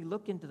honestly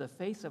look into the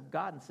face of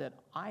God and said,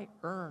 I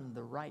earned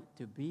the right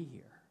to be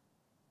here.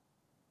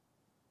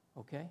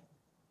 Okay?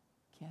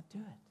 Can't do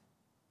it.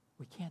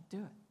 We can't do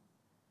it.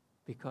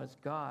 Because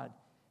God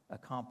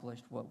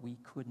accomplished what we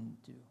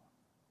couldn't do.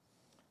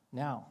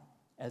 Now,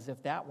 as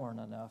if that weren't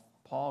enough,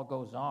 Paul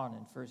goes on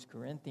in 1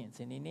 Corinthians,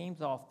 and he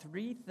names off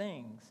 3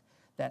 things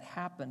that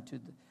happen to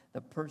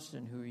the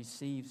person who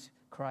receives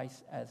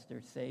Christ as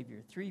their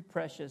Savior. 3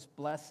 precious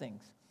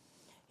blessings.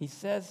 He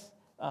says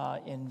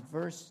in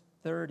verse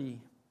 30,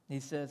 he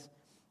says,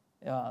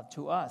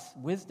 to us,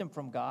 wisdom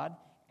from God,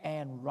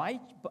 and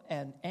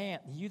he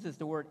uses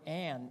the word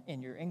 "and"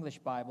 in your English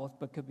Bibles,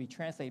 but could be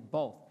translated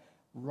both.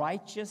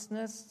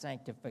 Righteousness,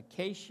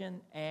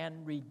 sanctification,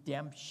 and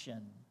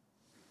redemption.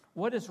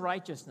 What is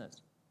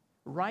righteousness?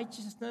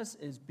 Righteousness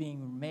is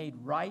being made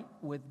right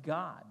with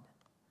God.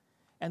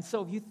 And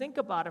so if you think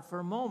about it for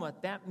a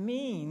moment, that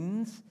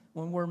means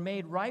when we're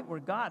made right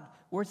with God,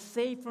 we're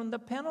saved from the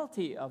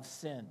penalty of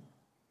sin.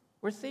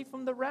 We're saved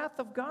from the wrath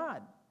of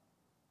God.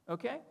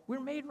 Okay? We're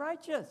made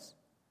righteous.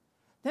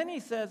 Then he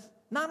says,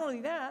 not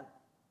only that,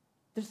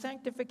 the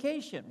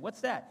sanctification.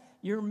 What's that?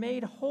 You're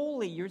made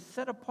holy. You're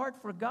set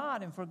apart for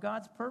God and for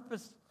God's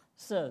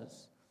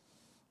purposes.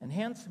 And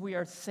hence we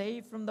are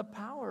saved from the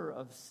power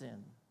of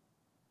sin.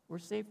 We're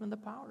saved from the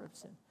power of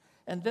sin.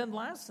 And then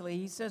lastly,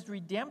 he says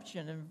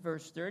redemption in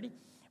verse 30,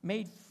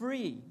 made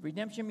free.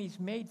 Redemption means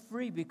made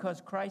free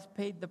because Christ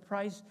paid the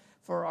price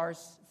for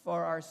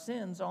our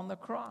sins on the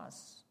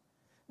cross.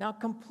 Now,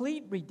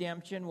 complete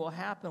redemption will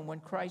happen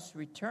when Christ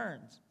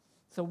returns.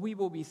 So we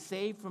will be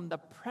saved from the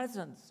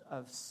presence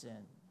of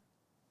sin.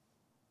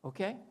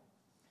 Okay?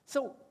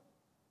 So,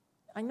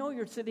 I know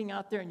you're sitting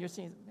out there and you're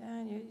saying,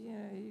 man,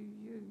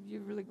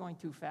 you're really going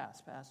too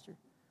fast, Pastor.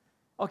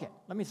 Okay,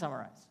 let me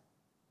summarize.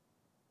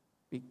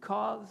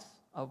 Because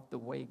of the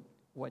way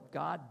what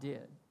God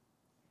did,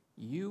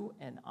 you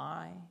and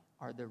I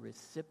are the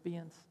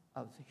recipients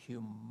of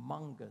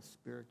humongous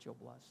spiritual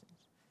blessings.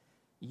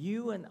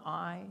 You and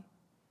I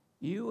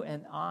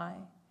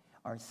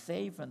are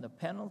saved from the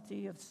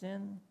penalty of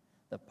sin,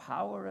 the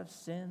power of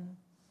sin,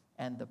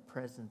 and the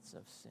presence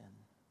of sin.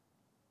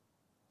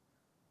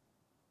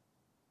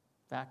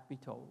 Fact be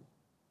told,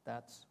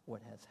 that's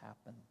what has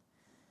happened.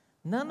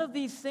 None of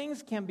these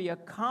things can be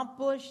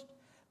accomplished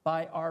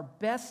by our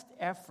best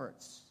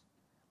efforts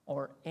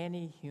or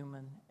any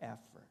human effort.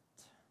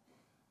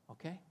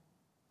 Okay?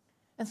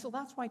 And so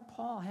that's why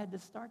Paul had to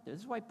start this.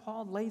 This is why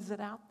Paul lays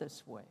it out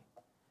this way.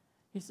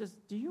 He says,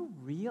 do you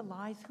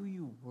realize who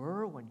you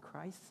were when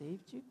Christ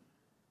saved you?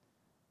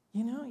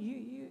 You know,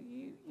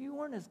 you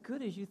weren't as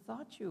good as you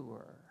thought you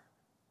were.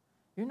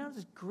 You're not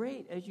as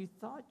great as you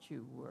thought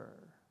you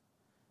were.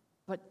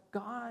 But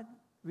God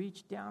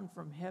reached down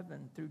from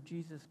heaven through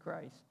Jesus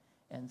Christ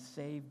and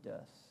saved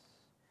us.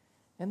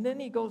 And then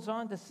he goes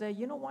on to say,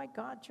 you know why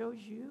God chose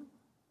you?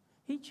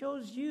 He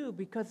chose you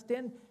because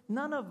then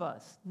none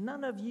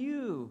of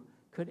you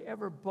could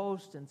ever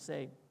boast and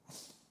say,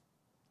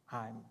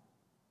 I'm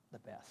the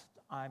best.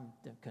 I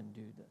can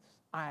do this.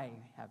 I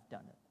have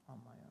done it on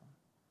my own.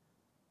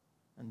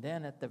 And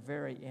then at the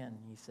very end,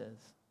 he says,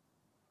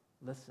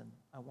 listen,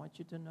 I want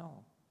you to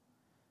know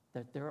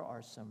that there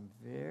are some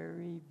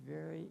very,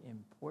 very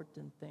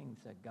important things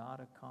that God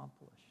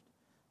accomplished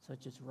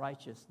such as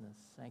righteousness,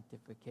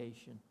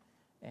 sanctification,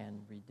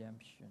 and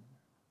redemption.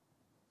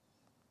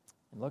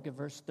 And look at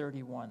verse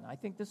 31. I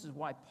think this is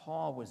why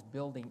Paul was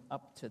building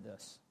up to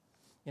this.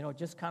 You know,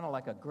 just kind of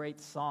like a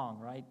great song,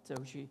 right,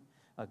 Toshi?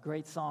 A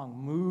great song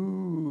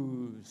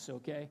moves,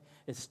 okay?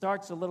 It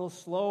starts a little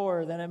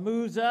slower, then it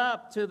moves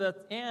up to the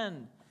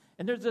end.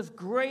 And there's this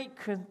great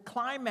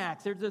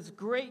climax. There's this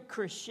great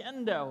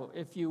crescendo,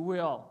 if you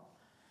will.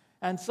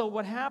 And so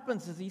what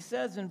happens is he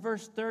says in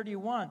verse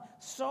 31,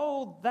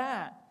 so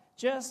that,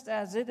 just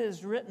as it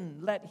is written,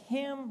 let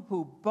him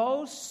who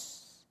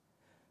boasts,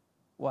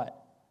 what?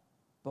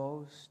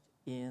 Boast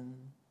in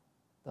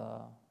the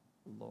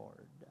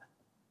Lord.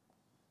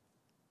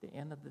 At the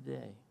end of the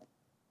day,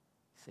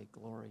 say,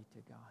 glory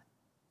to God.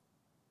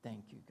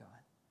 Thank you, God.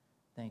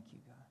 Thank you,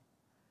 God.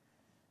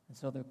 And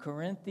so the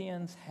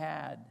Corinthians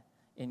had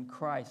in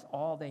Christ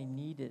all they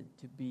needed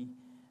to be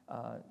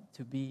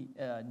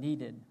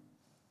needed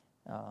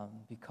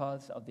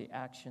because of the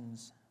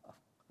actions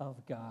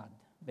of God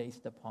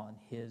based upon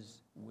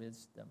his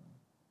wisdom.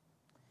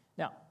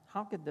 Now,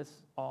 how could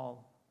this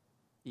all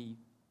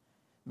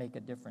make a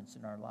difference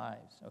in our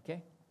lives?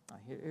 Okay,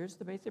 here's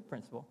the basic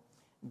principle.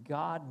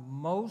 God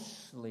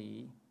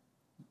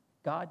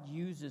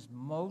uses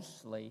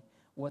mostly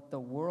what the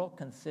world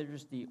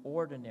considers the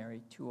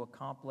ordinary to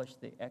accomplish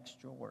the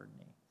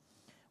extraordinary.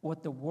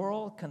 What the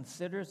world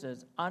considers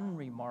as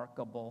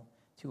unremarkable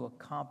to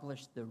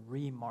accomplish the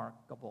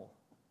remarkable.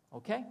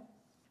 Okay?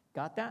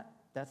 Got that?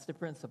 That's the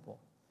principle.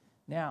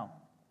 Now,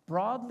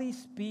 broadly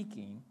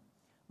speaking,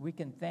 we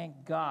can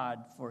thank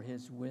God for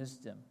his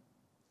wisdom.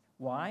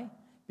 Why?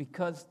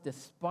 Because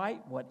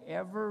despite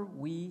whatever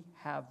we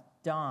have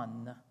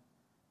done,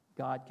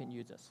 God can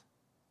use us.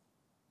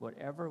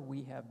 Whatever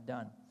we have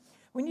done.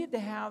 We need to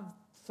have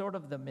sort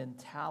of the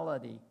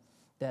mentality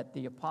that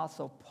the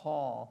Apostle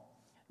Paul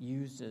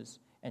uses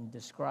and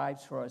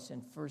describes for us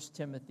in 1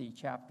 Timothy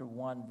chapter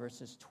 1,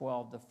 verses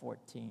 12 to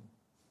 14.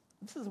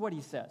 This is what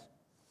he says.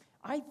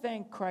 I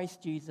thank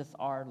Christ Jesus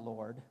our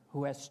Lord,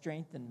 who has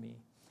strengthened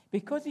me,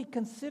 because he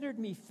considered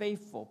me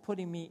faithful,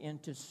 putting me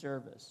into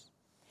service.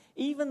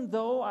 Even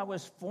though I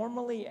was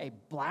formerly a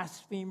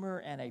blasphemer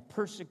and a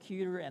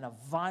persecutor and a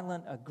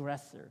violent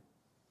aggressor,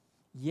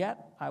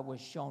 yet I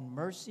was shown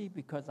mercy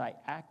because I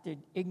acted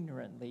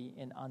ignorantly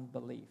in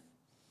unbelief.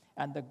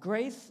 And the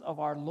grace of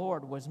our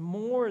Lord was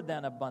more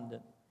than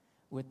abundant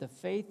with the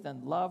faith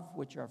and love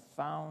which are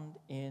found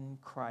in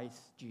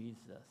Christ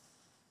Jesus.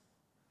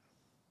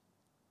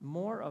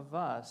 More of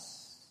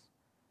us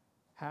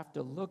have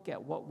to look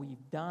at what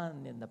we've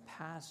done in the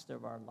past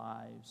of our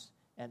lives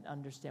and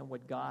understand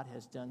what God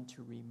has done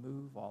to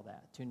remove all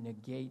that, to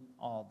negate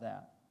all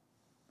that.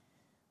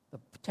 The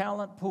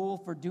talent pool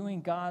for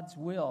doing God's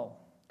will,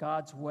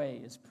 God's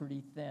way, is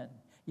pretty thin.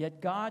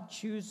 Yet God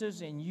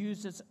chooses and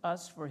uses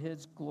us for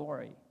his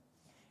glory.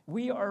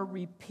 We are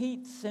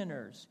repeat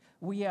sinners.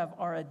 We have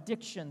our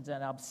addictions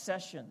and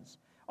obsessions.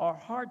 Our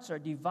hearts are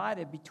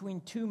divided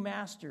between two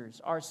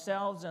masters,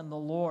 ourselves and the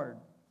Lord.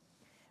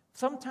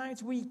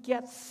 Sometimes we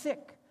get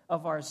sick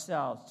of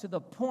ourselves to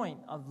the point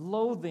of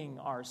loathing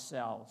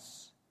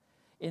ourselves.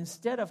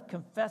 Instead of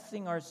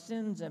confessing our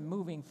sins and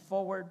moving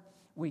forward,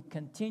 we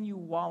continue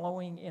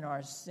wallowing in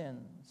our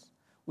sins.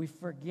 We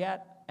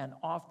forget and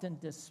often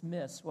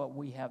dismiss what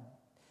we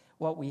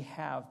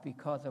have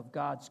because of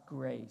God's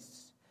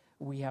grace.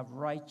 We have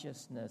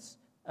righteousness,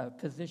 a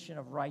position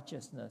of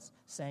righteousness,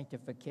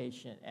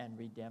 sanctification, and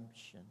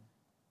redemption.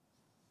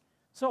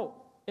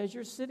 So, as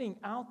you're sitting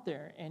out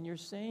there and you're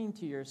saying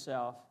to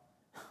yourself,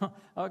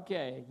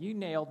 okay, you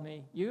nailed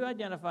me. You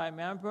identified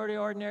me. I'm a pretty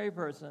ordinary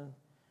person,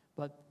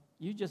 but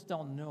you just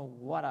don't know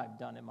what I've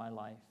done in my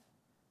life.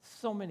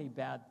 So many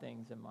bad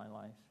things in my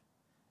life,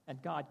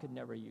 and God could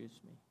never use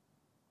me.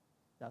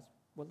 That's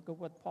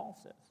what Paul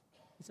says.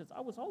 He says,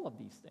 I was all of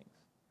these things,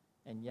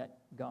 and yet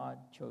God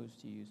chose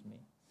to use me.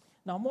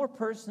 Now, more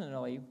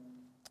personally,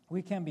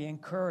 we can be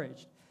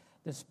encouraged.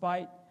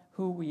 Despite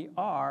who we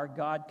are,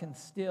 God can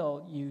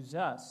still use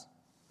us.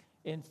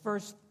 In 1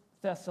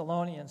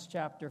 Thessalonians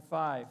chapter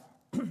 5,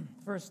 1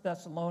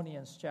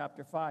 Thessalonians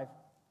chapter 5,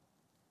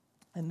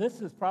 and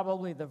this is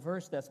probably the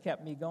verse that's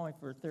kept me going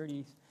for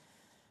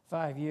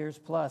 35 years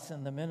plus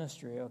in the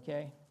ministry,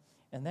 okay?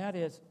 And that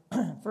is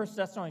 1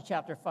 Thessalonians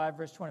chapter 5,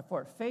 verse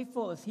 24.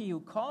 Faithful is he who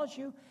calls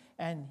you,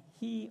 and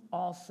he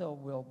also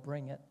will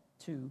bring it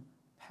to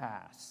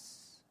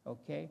pass.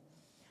 Okay?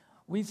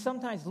 We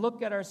sometimes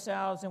look at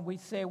ourselves and we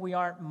say we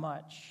aren't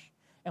much,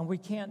 and we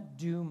can't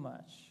do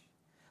much.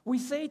 We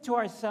say to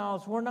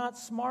ourselves, we're not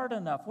smart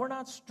enough, we're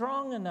not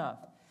strong enough,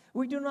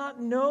 we do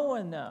not know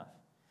enough,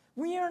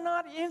 we are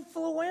not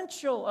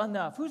influential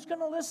enough. Who's going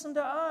to listen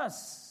to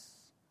us?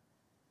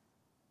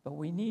 But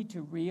we need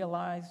to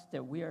realize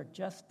that we are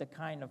just the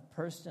kind of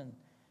person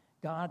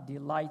God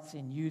delights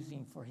in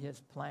using for his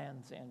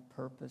plans and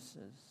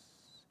purposes.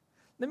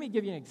 Let me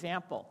give you an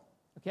example,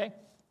 okay?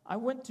 I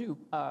went to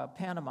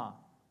Panama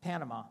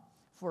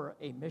for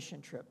a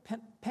mission trip.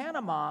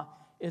 Panama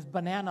is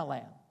banana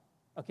land,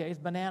 okay? It's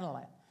banana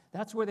land.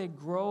 That's where they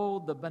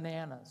grow the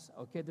bananas,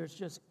 okay? There's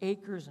just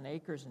acres and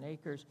acres and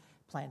acres,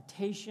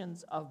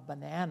 plantations of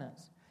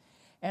bananas.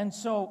 And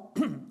so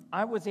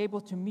I was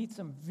able to meet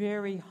some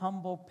very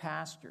humble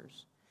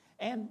pastors.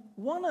 And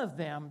one of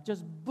them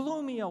just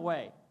blew me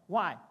away.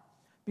 Why?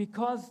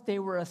 Because they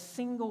were a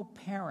single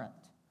parent.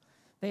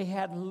 They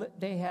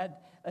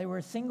were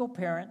a single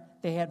parent.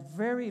 They had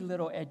very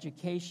little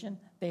education.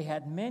 They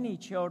had many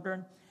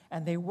children,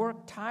 and they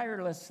worked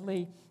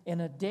tirelessly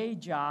in a day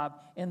job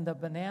in the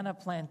banana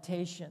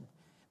plantation.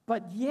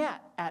 But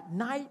yet, at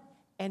night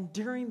and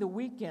during the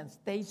weekends,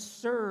 they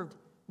served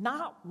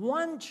not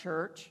one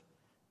church,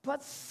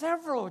 but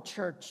several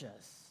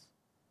churches.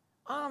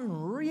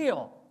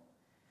 Unreal.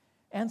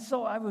 And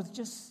so I was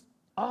just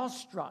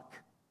awestruck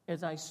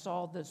as I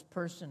saw this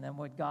person and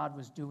what God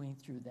was doing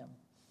through them.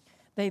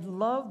 They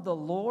loved the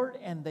Lord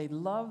and they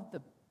loved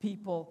the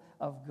people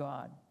of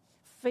God.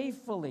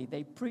 Faithfully,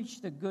 they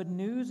preached the good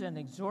news and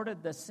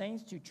exhorted the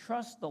saints to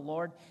trust the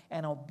Lord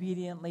and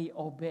obediently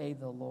obey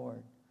the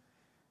Lord.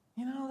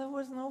 You know, there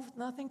was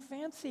nothing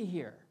fancy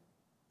here.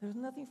 There was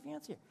nothing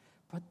fancy here.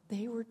 But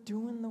they were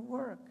doing the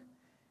work.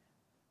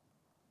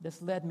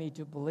 This led me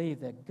to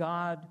believe that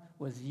God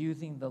was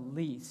using the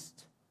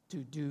least to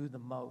do the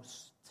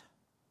most.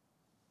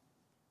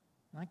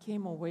 And I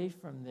came away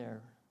from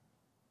there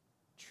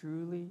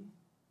truly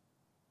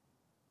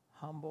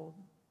humbled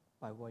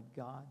by what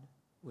God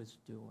was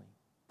doing.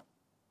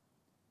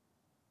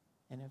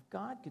 And if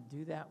God could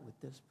do that with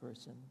this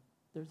person,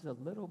 there's a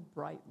little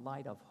bright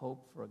light of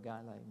hope for a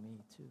guy like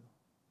me too.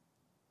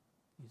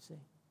 You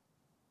see?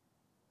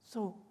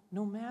 So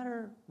no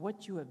matter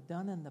what you have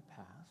done in the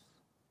past,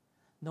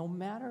 no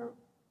matter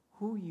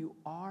who you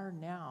are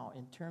now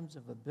in terms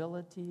of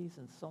abilities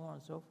and so on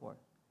and so forth,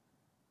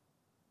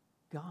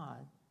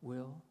 God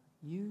will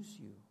use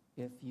you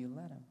if you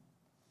let him.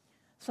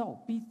 So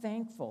be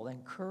thankful,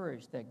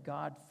 encouraged that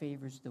God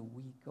favors the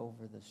weak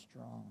over the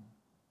strong.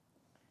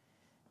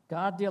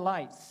 God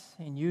delights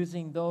in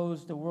using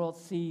those the world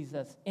sees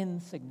as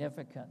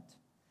insignificant,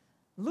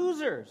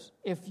 losers,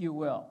 if you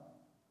will,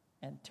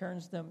 and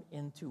turns them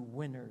into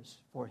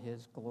winners for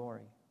his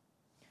glory.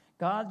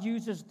 God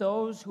uses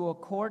those who,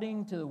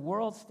 according to the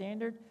world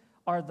standard,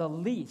 are the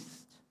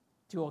least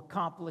to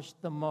accomplish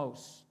the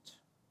most.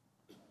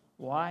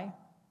 Why?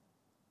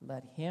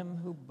 Let him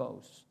who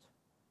boasts,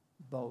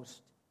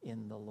 boast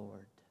in the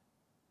Lord.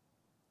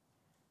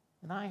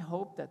 And I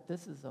hope that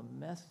this is a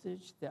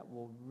message that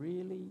will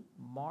really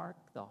mark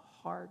the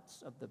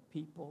hearts of the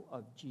people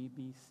of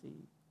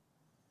GBC.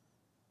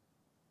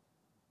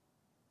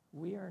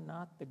 We are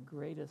not the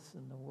greatest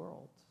in the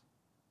world.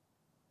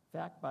 In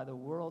fact, by the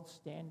world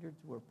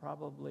standards, we're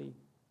probably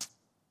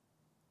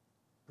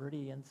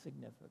pretty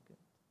insignificant.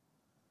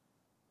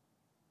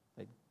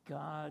 But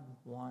God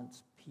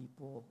wants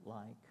people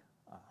like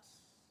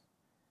us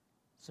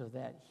so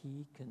that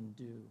he can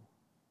do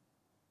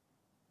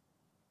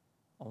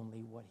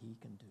only what he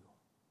can do.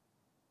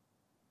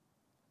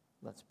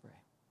 Let's pray.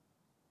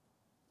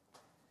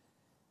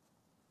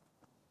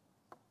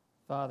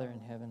 Father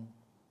in heaven,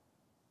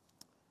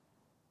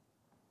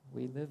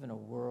 we live in a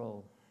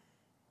world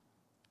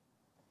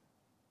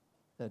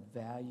that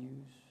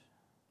values,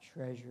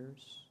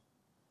 treasures,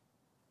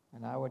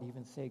 and I would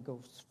even say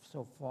goes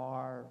so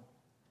far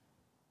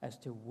as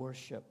to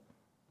worship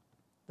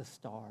the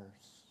stars.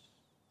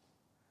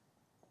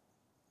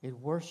 It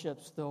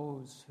worships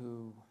those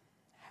who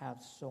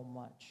have so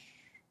much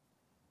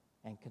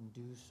and can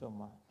do so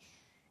much.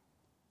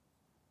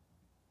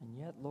 And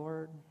yet,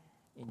 Lord,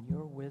 in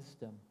your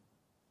wisdom,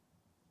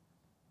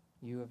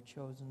 you have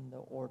chosen the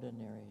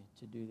ordinary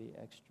to do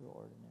the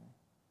extraordinary.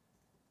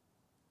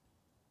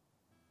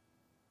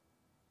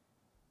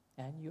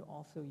 And you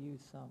also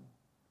use some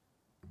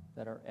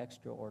that are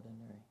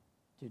extraordinary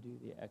to do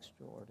the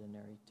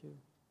extraordinary too.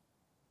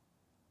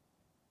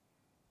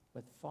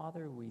 But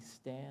Father, we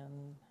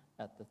stand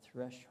at the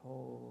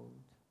threshold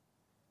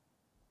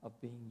of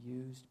being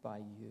used by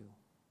you.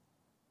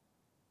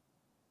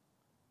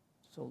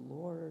 So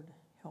Lord,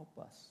 help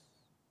us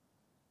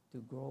to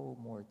grow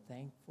more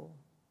thankful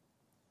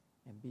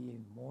and be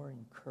more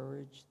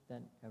encouraged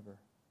than ever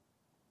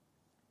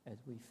as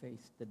we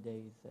face the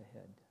days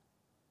ahead.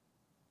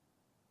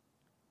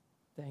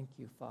 Thank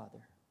you,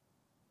 Father,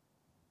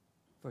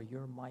 for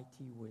your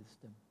mighty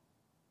wisdom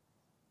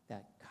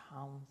that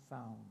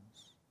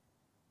confounds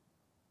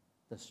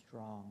the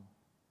strong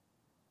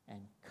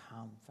and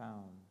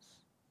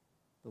confounds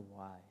the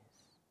wise.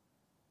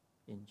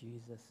 In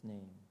Jesus'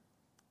 name,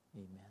 amen.